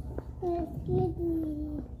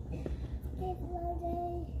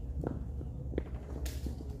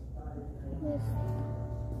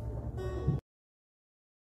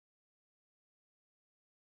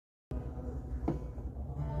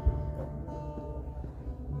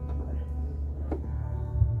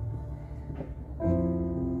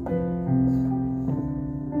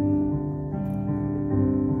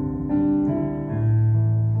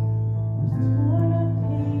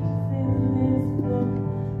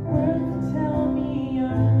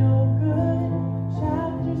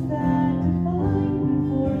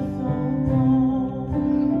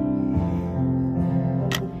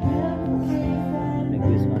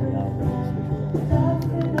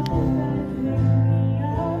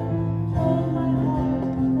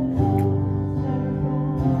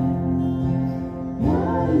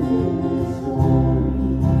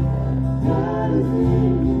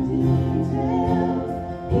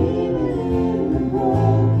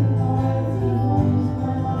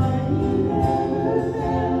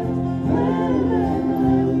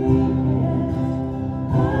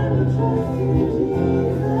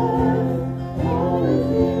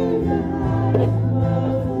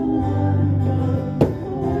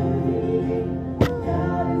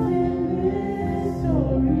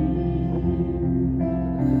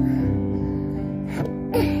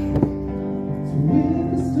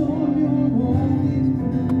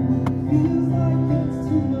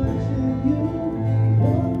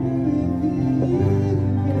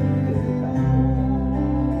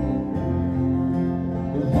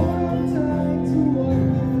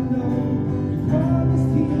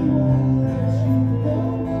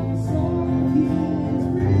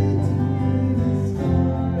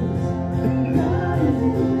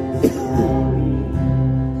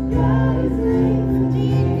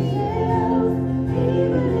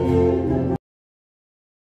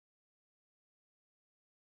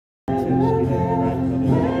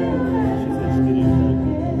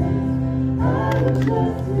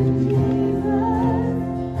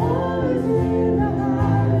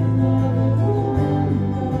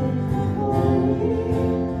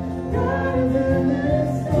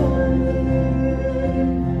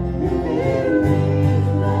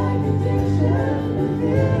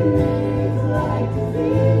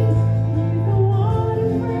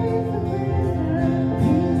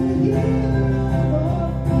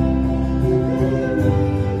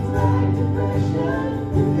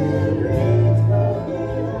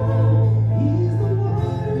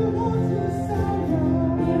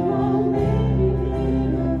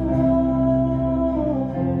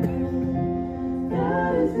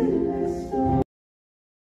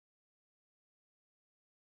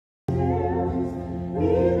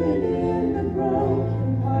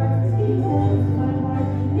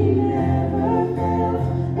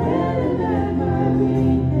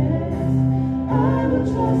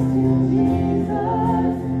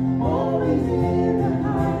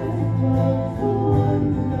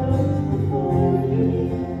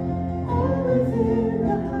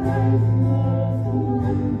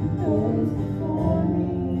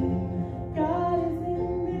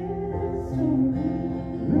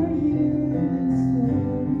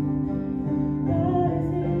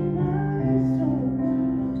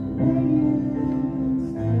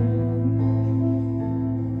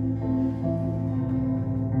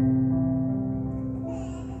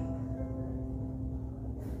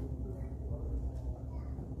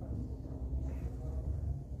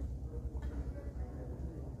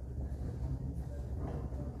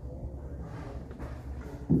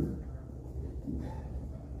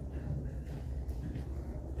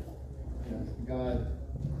 God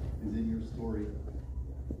is in your story,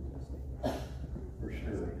 for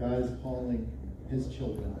sure. God is calling his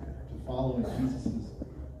children to follow in Jesus'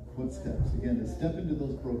 footsteps. Again, to step into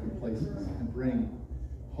those broken places and bring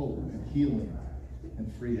hope and healing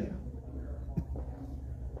and freedom.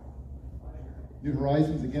 New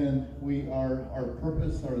Horizons, again, our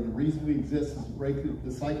purpose, or the reason we exist, is to break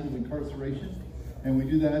the cycle of incarceration And we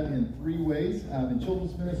do that in 3 ways in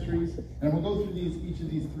children's ministries. And I'm going to go through each of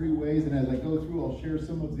these 3 ways. And as I go through, I'll share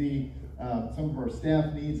some of our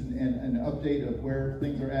staff needs and an update of where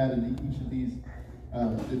things are at in each of these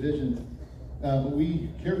divisions. But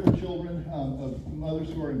we care for children of mothers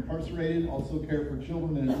who are incarcerated, also care for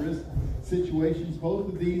children in at-risk situations. Both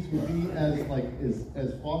of these would be as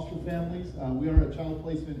foster families. We are a child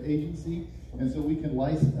placement agency, and so we can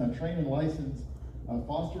train and license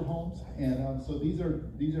foster homes. And so these are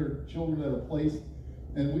children that are placed.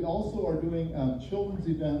 And we also are doing children's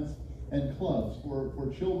events and clubs for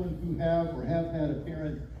children who have or have had a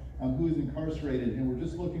parent who is incarcerated. And we're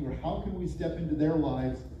just looking for how can we step into their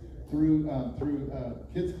lives through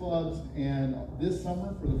kids clubs. And this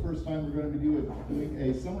summer, for the first time, we're going to be doing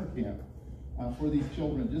a summer camp for these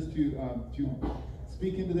children, just to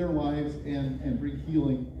speak into their lives and bring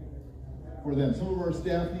healing for them. Some of our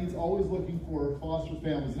staff needs, always looking for foster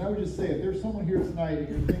families. And I would just say, if there's someone here tonight and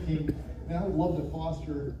you're thinking, man, I would love to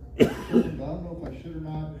foster children, but I don't know if I should or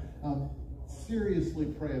not, seriously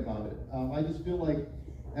pray about it. I just feel like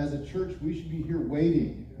as a church, we should be here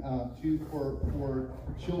waiting for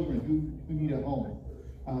children who need a home.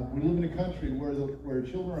 We live in a country where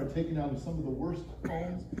children are taken out of some of the worst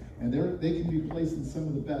homes, and they can be placed in some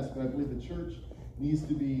of the best. But I believe the church needs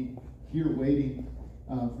to be here waiting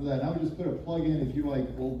for that. And I would just put a plug in if you're like,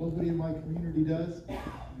 well, nobody in my community does.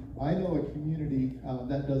 I know a community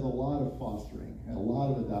that does a lot of fostering and a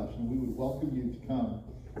lot of adoption. We would welcome you to come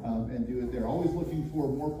and do it there. Always looking for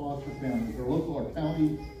more foster families. Our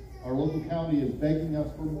local county is begging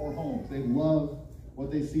us for more homes. They love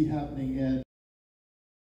what they see happening and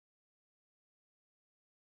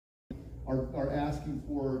are asking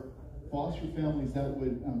for foster families that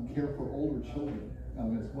would care for older children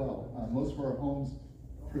as well. Most of our homes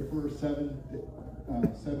prefer 7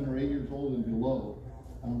 or 8 years old and below,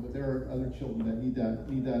 but there are other children that need that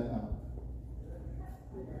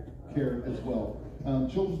care as well.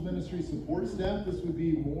 Children's ministry support staff, this would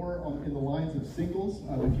be more in the lines of singles.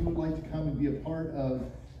 If you would like to come and be a part of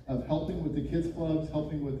helping with the kids clubs,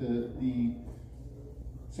 helping with the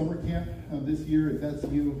summer camp this year, if that's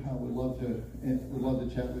you, we'd love to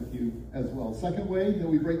chat with you as well. Second way that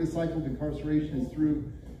we break the cycle of incarceration is through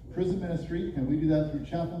prison ministry, and we do that through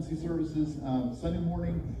chaplaincy services, Sunday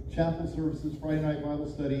morning chapel services, Friday night Bible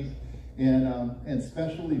studies, and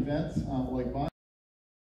special events like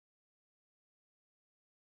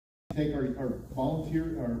take our youth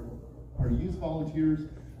volunteers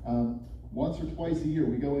once or twice a year.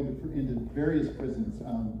 We go into various prisons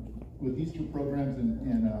with Easter programs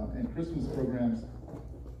and Christmas programs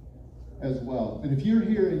as well. And if you're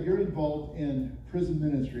here and you're involved in prison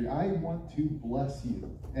ministry, I want to bless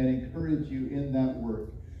you and encourage you in that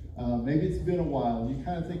work. Maybe it's been a while. You're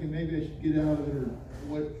kind of thinking maybe I should get out of it or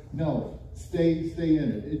what? No, stay in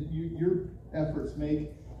it. Your efforts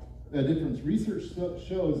make a difference. Research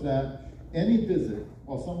shows that any visit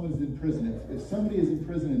while someone is in prison, if somebody is in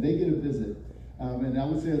prison and they get a visit, and I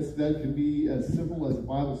would say that could be as simple as a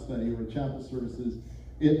Bible study or a chapel services,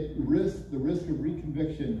 the risk of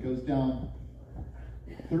reconviction goes down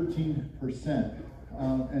 13%,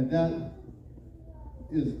 and that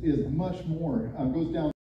is much more, goes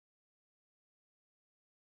down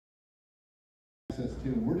access to,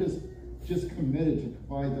 and we're just committed to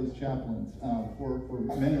provide those chaplains for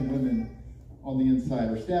men and women on the inside.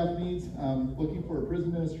 Our staff needs, looking for a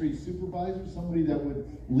prison ministry supervisor, somebody that would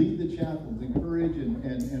lead the chaplains, encourage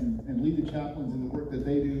and lead the chaplains in the work that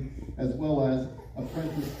they do, as well as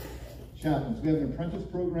apprentice chaplains. We have an apprentice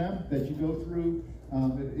program that you go through.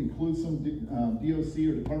 It includes some DOC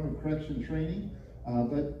or Department of Correction training,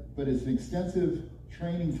 but it's an extensive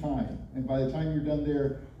training time. And by the time you're done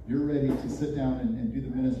there, you're ready to sit down and do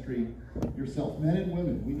the ministry yourself. Men and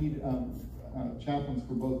women, we need chaplains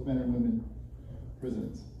for both men and women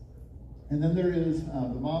prisons. And then there is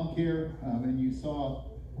the mom care, and you saw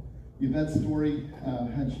Yvette's story,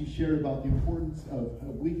 and she shared about the importance of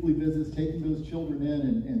weekly visits, taking those children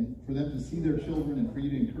in and for them to see their children and for you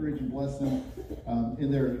to encourage and bless them in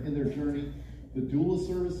their journey. The doula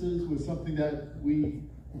services was something that we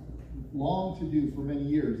longed to do for many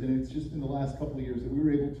years, and it's just in the last couple of years that we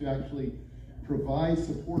were able to actually provide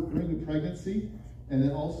support during the pregnancy and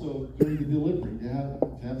then also during the delivery, to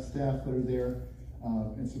have staff that are there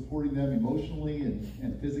and supporting them emotionally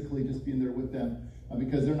and physically, just being there with them,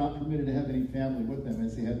 because they're not permitted to have any family with them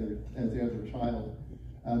as they have their child.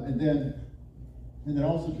 And then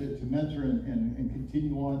also to mentor and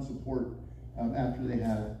continue on support after they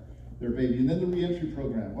have their baby. And then the reentry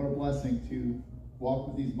program. What a blessing to walk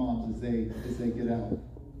with these moms as they get out.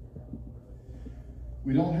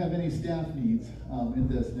 We don't have any staff needs in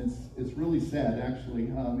this, and it's really sad, actually.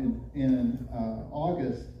 In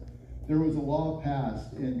August, there was a law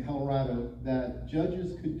passed in Colorado that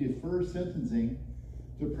judges could defer sentencing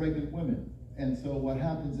to pregnant women. And so what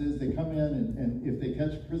happens is they come in, and if they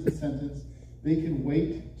catch a prison sentence, they can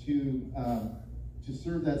wait to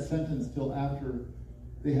serve that sentence till after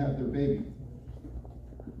they have their baby.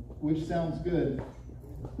 Which sounds good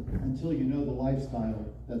until you know the lifestyle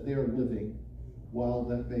that they are living while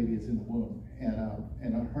that baby is in the womb.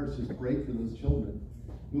 And our hearts just break for those children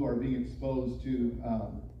who are being exposed to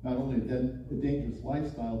not only a dangerous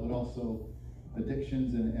lifestyle, but also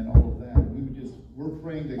addictions and all of that. We're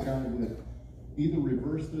praying that God would either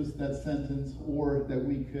reverse that sentence, or that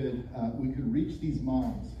we could reach these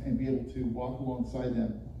moms and be able to walk alongside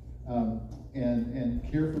them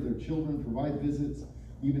and care for their children, provide visits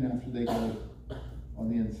even after they go on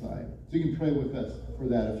the inside. So you can pray with us for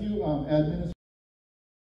that. A few administrators.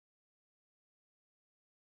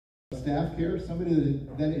 Staff care, somebody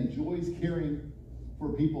that enjoys caring for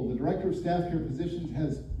people. The director of staff care positions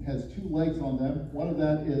has two legs on them. One of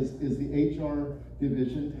that is the HR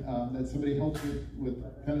division that somebody helps with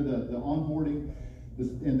kind of the onboarding,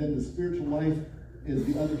 and then the spiritual life is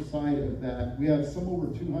the other side of that. We have some over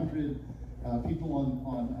 200 people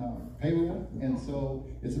on payroll, and so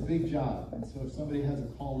it's a big job. And so if somebody has a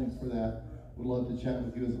calling for that, we'd love to chat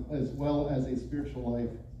with you, as well as a spiritual life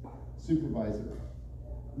supervisor.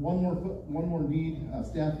 One more need,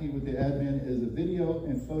 staff need with the admin, is a video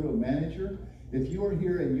and photo manager. If you are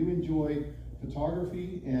here and you enjoy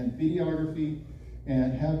photography and videography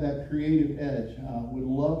and have that creative edge, would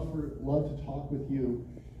love to talk with you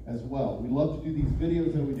as well. We love to do these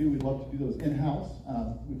videos that we do. We love to do those in-house.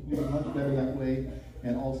 We can do it much better that way,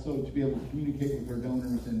 and also to be able to communicate with our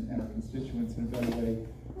donors and our constituents in a better way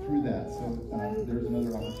through that. So there's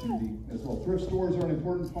another opportunity as well. Thrift stores are an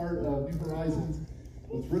important part of New Horizons.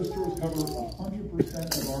 The thrift stores cover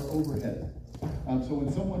 100% of our overhead. So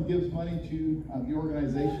when someone gives money to the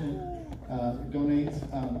organization, donates,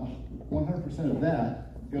 100% of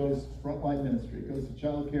that goes to frontline ministry. It goes to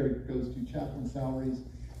child care, it goes to chaplain salaries,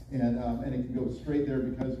 and it can go straight there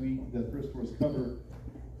because the thrift stores cover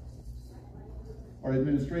our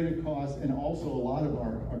administrative costs and also a lot of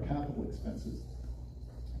our capital expenses.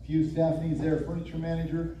 A few staff needs there: furniture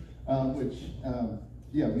manager,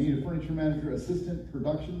 we need a furniture manager, assistant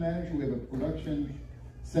production manager. We have a production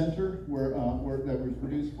center that we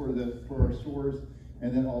produce for our stores,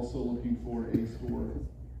 and then also looking for a store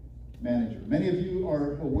manager. Many of you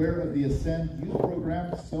are aware of the Ascend Youth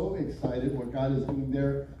Program. So excited what God is doing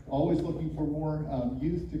there. Always looking for more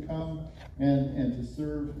youth to come and to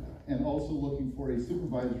serve, and also looking for a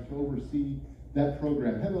supervisor to oversee that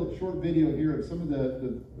program. I have a short video here of some of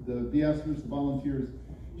the de-askers, the volunteers,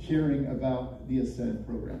 sharing about the Ascend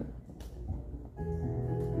program.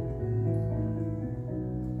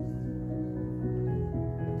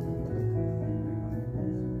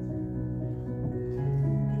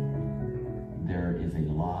 There is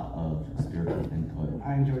a lot of spiritual input.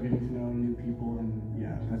 I enjoy getting to know new people, and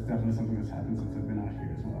yeah, that's definitely something that's happened since I've been out here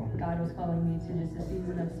as well. God was calling me to just a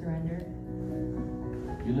season of surrender.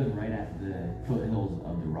 You live right at the foothills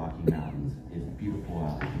of the Rocky Mountains. It's beautiful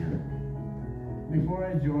out here. Before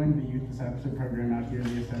I joined the Youth Discipleship Program out here,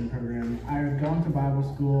 the Ascend program, I have gone to Bible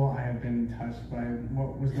school. I have been touched by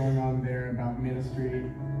what was going on there about ministry.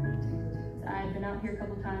 I had been out here a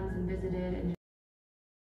couple times and visited, and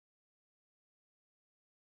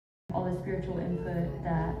all the spiritual input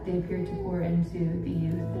that they appeared to pour into the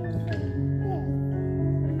youth.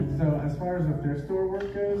 So as far as the thrift store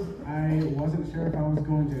work goes, I wasn't sure if I was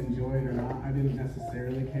going to enjoy it or not. I didn't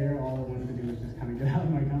necessarily care. All I wanted to do was just kind of get out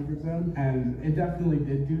of my comfort zone, and it definitely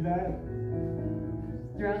did do that.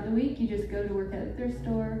 Throughout the week, you just go to work at a thrift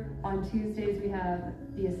store. On Tuesdays, we have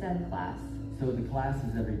the Ascend class. So the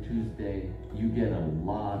classes every Tuesday, you get a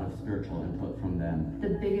lot of spiritual input from them. The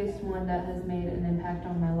biggest one that has made an impact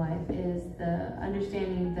on my life is the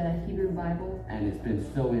understanding the Hebrew Bible. And it's been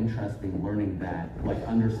so interesting learning that, like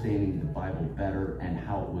understanding the Bible better and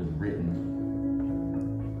how it was written.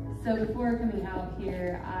 So before coming out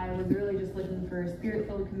here, I was really just looking for a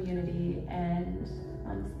spirit-filled community and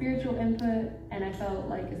spiritual input, and I felt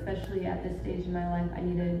like, especially at this stage in my life, I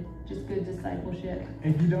needed just good discipleship.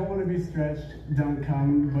 If you don't want to be stretched, don't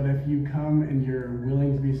come, but if you come and you're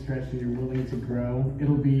willing to be stretched and you're willing to grow,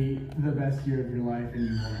 it'll be the best year of your life and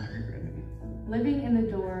you won't regret it. Living in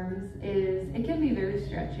the dorms it can be very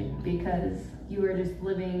stretching because you are just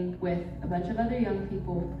living with a bunch of other young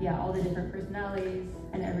people, all the different personalities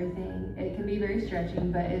and everything. It can be very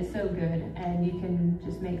stretching, but it's so good, and you can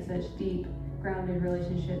just make such deep grounded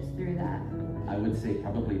relationships through that? I would say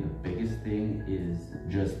probably the biggest thing is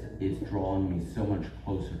just it's drawing me so much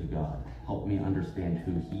closer to God. Help me understand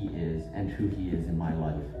who He is and who He is in my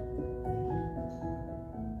life.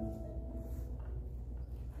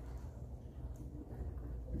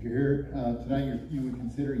 If you're here tonight, you would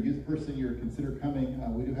consider a youth person, you would consider coming.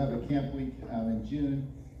 We do have a camp week in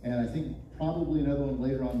June, and I think probably another one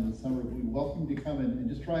later on in the summer. We welcome you to come and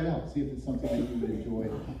just try it out, see if it's something that you would enjoy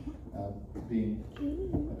being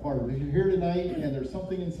a part of. If you're here tonight and there's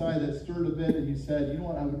something inside that stirred a bit and you said, you know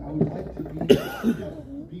what, I would like to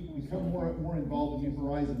become more involved in New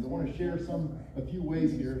Horizons. I want to share a few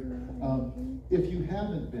ways here. If you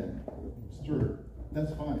haven't been stirred,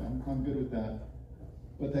 that's fine. I'm good with that.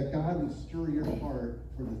 But that God would stir your heart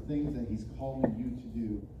for the things that He's calling you to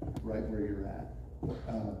do right where you're at.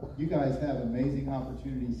 You guys have amazing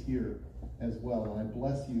opportunities here as well, and I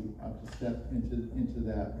bless you to step into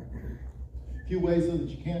that. A few ways so that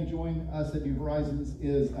you can join us at New Horizons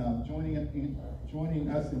is joining us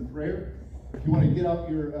in prayer. If you want to get out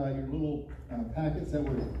your little packets that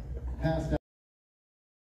were passed out.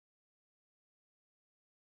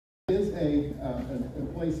 There is a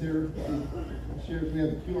place here. We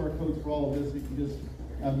have QR codes for all of this. You can just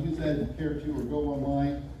use that if you care to, or go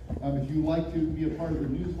online. If you like to be a part of the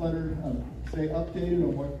newsletter, stay updated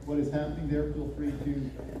on what is happening there. Feel free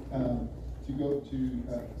to go to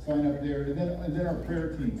sign up there. And then our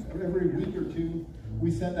prayer team. Every week or two,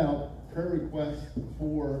 we send out prayer requests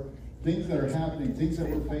for things that are happening, things that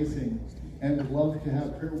we're facing, and would love to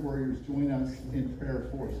have prayer warriors join us in prayer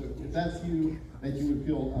for. So if that's you, that you would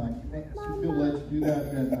feel led to do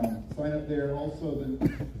that, then sign up there. Also,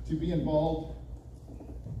 to be involved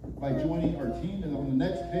by joining our team. And on the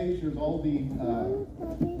next page, there's all the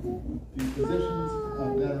positions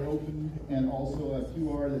that are open, and also a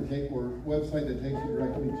QR or website that takes you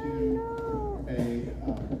directly to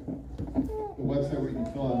the website where you can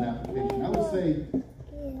fill out an application. I would say,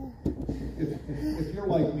 if you're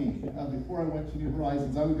like me, before I went to New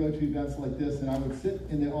Horizons, I would go to events like this, and I would sit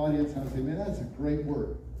in the audience and I would say, man, that's a great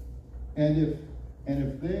word. And if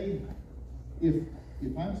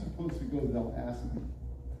I'm supposed to go, they'll ask me.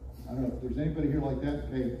 I don't know if there's anybody here like that.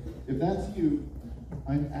 Okay, if that's you,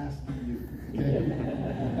 I'm asking you. Okay,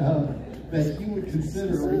 that you would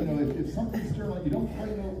consider, if something's turned on, you don't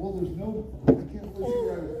quite know. Well, I can't really see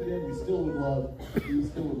where I would fit in. We still would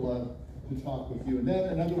love to talk with you. And then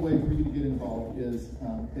another way for you to get involved is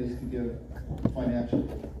to give financially.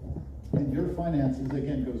 And your finances,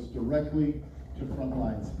 again, goes directly to front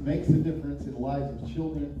lines. Makes a difference in the lives of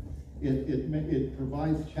children. It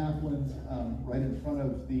provides chaplains right in front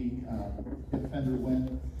of the offender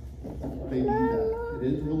when they need that.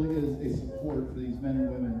 It really is a support for these men and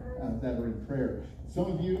women that are in prayer. Some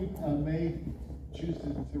of you may choose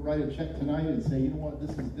to write a check tonight and say, you know what,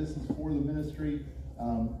 this is for the ministry.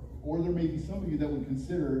 Or there may be some of you that would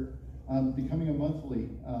consider becoming a monthly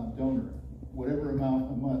donor. Whatever amount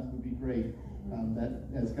a month would be great. That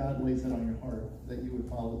as God lays it on your heart, that you would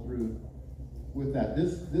follow through with that.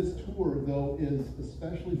 This tour, though, is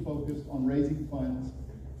especially focused on raising funds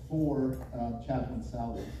for chaplain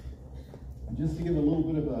salaries. And just to give a little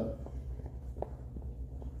bit of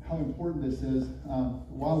how important this is, a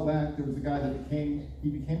while back there was a guy that became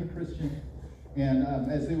a Christian. And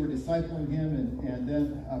as they were discipling him and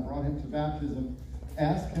then brought him to baptism,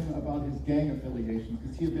 asked him about his gang affiliation,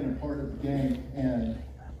 because he had been a part of the gang. And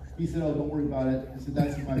he said, oh, don't worry about it. He said,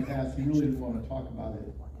 that's in my past. He really didn't want to talk about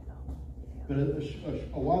it. But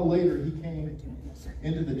a while later, he came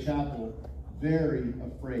into the chapel very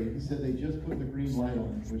afraid. He said they just put the green light on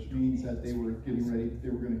him, which means that they were getting ready, they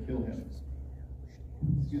were going to kill him.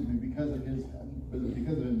 Excuse me, because of him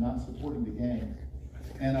not supporting the gang.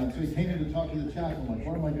 And so he came in to talk to the chaplain, like,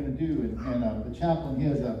 what am I going to do? And the chaplain, he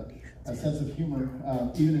has a sense of humor,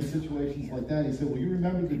 even in situations like that. He said, well, you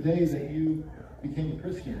remember the day that you became a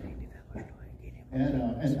Christian.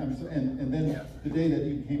 And then the day that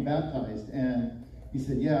you became baptized. And he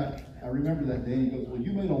said, yeah, I remember that day. And he goes, well,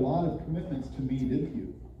 you made a lot of commitments to me, didn't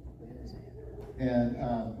you? And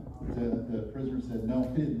the prisoner said, no, I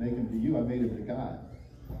didn't make them to you. I made them to God.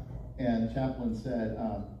 And the chaplain said,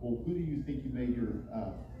 well, who do you think you made your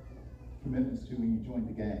commitments to when you joined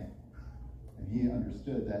the gang? And he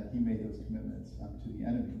understood that he made those commitments to the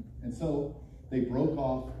enemy. And so they broke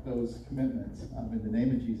off those commitments in the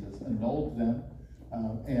name of Jesus, annulled them,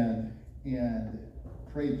 and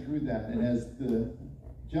prayed through that. And as the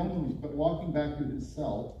gentleman was walking back to his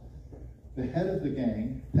cell, the head of the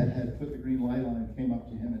gang that had put the green light on him came up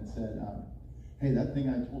to him and said, hey, that thing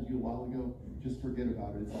I told you a while ago, just forget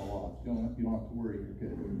about it. It's all off. You don't have to worry. You're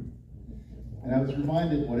good. And I was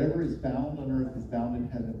reminded, whatever is bound on earth is bound in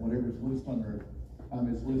heaven. Whatever is loosed on earth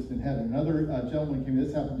is loosed in heaven. Another gentleman came,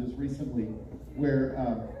 this happened just recently, where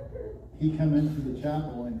he came into the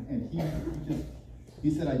chapel and he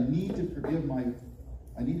said, I need to forgive my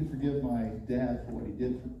dad for what he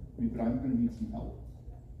did for me, but I'm going to need some help.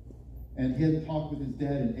 And he hadn't talked with his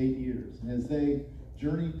dad in 8 years. And as they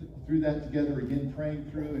journeyed through that together again, praying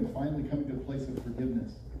through and finally coming to a place of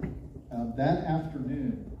forgiveness, that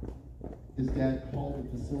afternoon, his dad called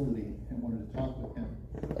the facility and wanted to talk with him.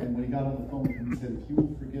 And when he got on the phone with him, he said, if you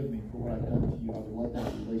will forgive me for what I've done to you, I would love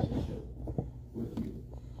that relationship with you.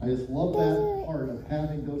 I just love that part of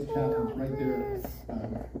having those chaplains right there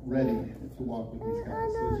ready to walk with these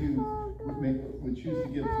guys. So as you would choose to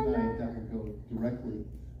give tonight, that will go directly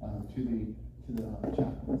to the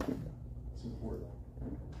chaplain's support.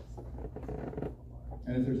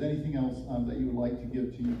 And if there's anything else that you would like to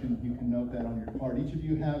give to, you can note that on your card. Each of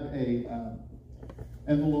you have a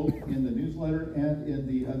envelope in the newsletter and in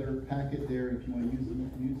the other packet there if you want to use the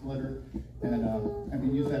newsletter.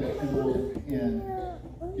 And use that envelope and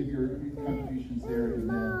give your contributions there, and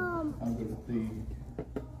then the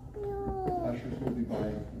ushers will be by a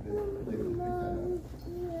bit later to pick that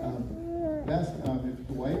up. Ask if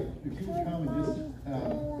the wife, if you would come and just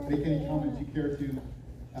make any comments you care to,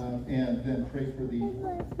 and then pray for the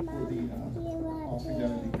offering, that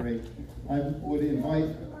would be great. I would invite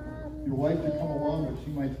your wife to come along, but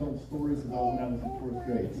she might tell stories about when I was in 4th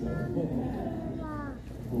grade. So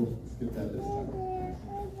we'll skip that this time.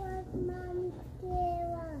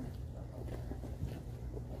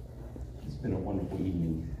 It's been a wonderful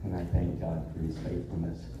evening, and I thank God for his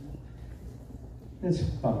faithfulness. Let's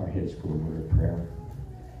bow our heads for a word of prayer.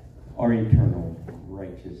 Our eternal,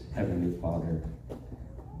 righteous, heavenly Father,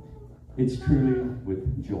 it's truly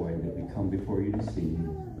with joy that we come before you this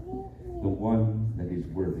evening, the one that is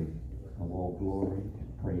worthy of all glory,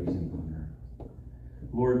 praise, and honor.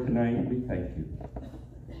 Lord, tonight we thank you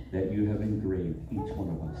that you have engraved each one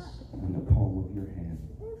of us in the palm of your hand.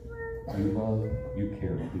 You love, you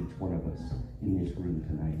care for each one of us in this room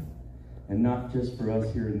tonight. And not just for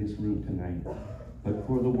us here in this room tonight, but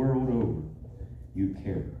for the world over, you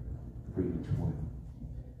care for each one.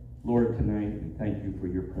 Lord, tonight, we thank you for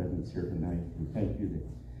your presence here tonight. We thank you that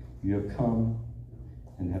you have come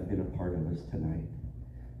and have been a part of us tonight.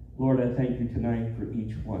 Lord, I thank you tonight for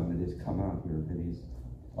each one that has come out here, that is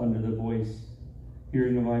under the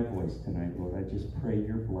hearing of my voice tonight. Lord, I just pray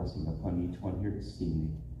your blessing upon each one here this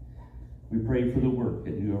evening. We pray for the work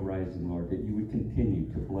at New Horizon, Lord, that you would continue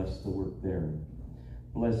to bless the work there.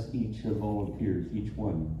 Bless each of the volunteers, each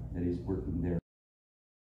one that is working there.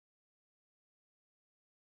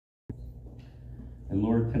 And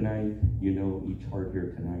Lord, tonight, you know each heart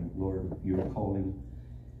here tonight. Lord, you are calling.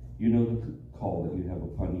 You know the call that you have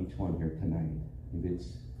upon each one here tonight. If it's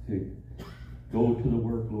to go to the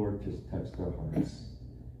work, Lord, just touch their hearts.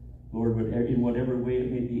 Lord, in whatever way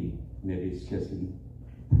it may be, maybe it's just in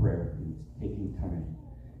prayer, and taking time,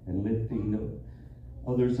 and lifting the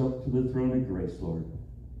others up to the throne of grace, Lord.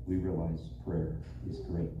 We realize prayer is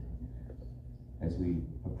great as we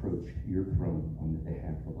approach your throne on the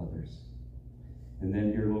behalf of others. And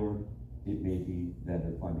then, dear Lord, it may be that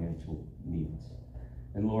of financial needs.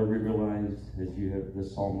 And Lord, we realize, as you have the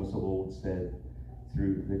psalmist of old said,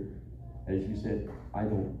 as you said,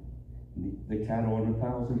 the cattle on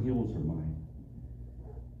 1,000 hills are mine.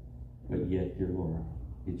 But yet, dear Lord,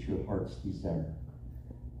 it's your heart's desire.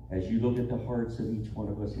 As you look at the hearts of each one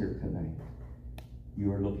of us here tonight,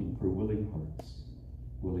 you are looking for willing hearts,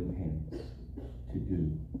 willing hands to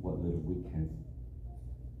do what little we can.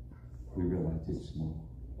 We realize it's small.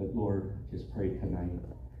 But Lord, just pray tonight,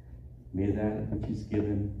 may that which is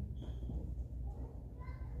given,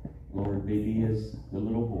 Lord, maybe as the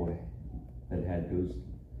little boy that had those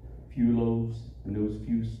few loaves and those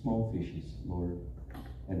few small fishes, Lord,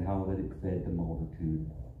 and how that it fed the multitude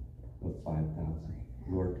of 5,000.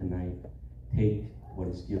 Lord, tonight, take what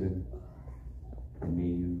is given and may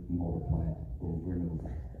you multiply it over and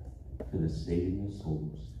over for the saving of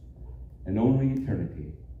souls. And only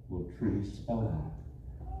eternity will truly spell out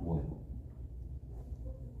what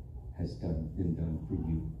has been done for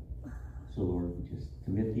you. So Lord, we just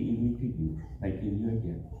commit the evening to you, thanking you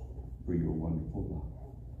again for your wonderful love.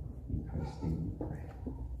 In Christ's name we pray.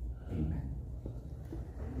 Amen.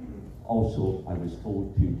 Also, I was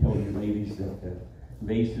told to tell you ladies that the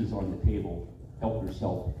vases on the table, help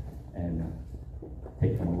yourself and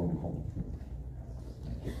take them along home.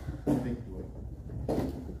 Thank you.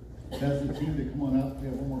 That's the team to come on up. We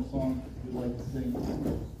have one more song we'd like to sing.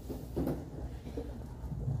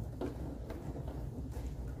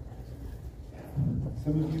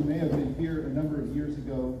 Some of you may have been here enough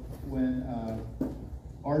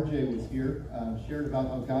RJ was here, shared about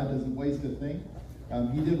how God doesn't waste a thing.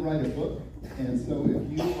 He did write a book, and so if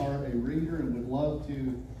you are a reader and would love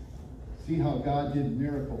to see how God did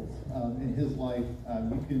miracles in his life,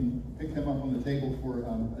 you can pick them up on the table for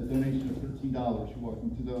a donation of $13. You're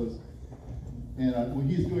welcome to those. And well,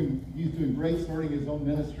 he's doing great, starting his own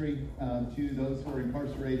ministry to those who are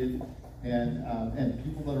incarcerated and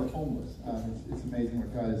people that are homeless. It's amazing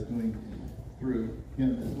what God is doing through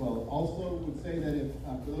him as well. Also, would say that if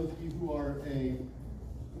for those of you who are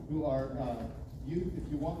youth,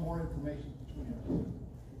 if you want more information,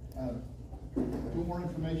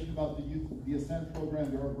 about the Youth the Ascent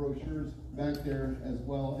program, there are brochures back there as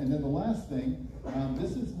well. And then the last thing,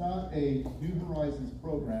 this is not a New Horizons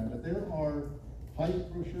program, but there are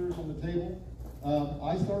height brochures on the table.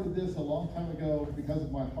 I started this a long time ago because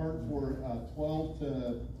of my heart for 12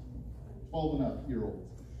 and up year olds.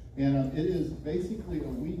 And it is basically a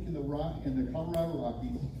week in the Colorado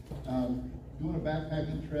Rockies, doing a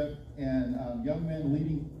backpacking trip, and young men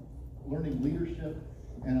learning leadership.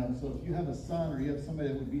 And so if you have a son or you have somebody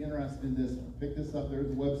that would be interested in this, pick this up.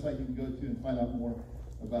 There's a website you can go to and find out more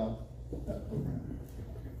about that program.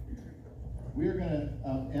 We are going to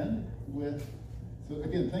end with, so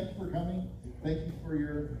again, thank you for coming. Thank you for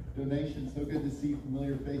your donation. So good to see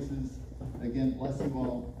familiar faces. Again, bless you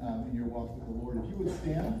all in your walk with the Lord. If you would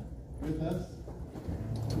stand with us.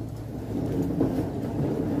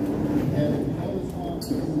 And if you know the song,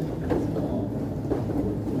 sing this song.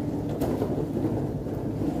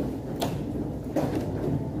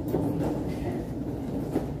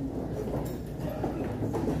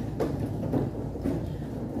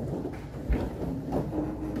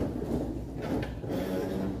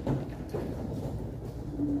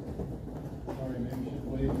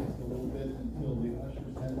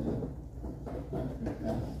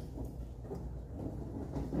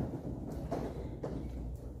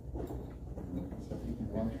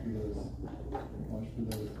 Watch for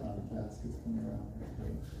those baskets coming around.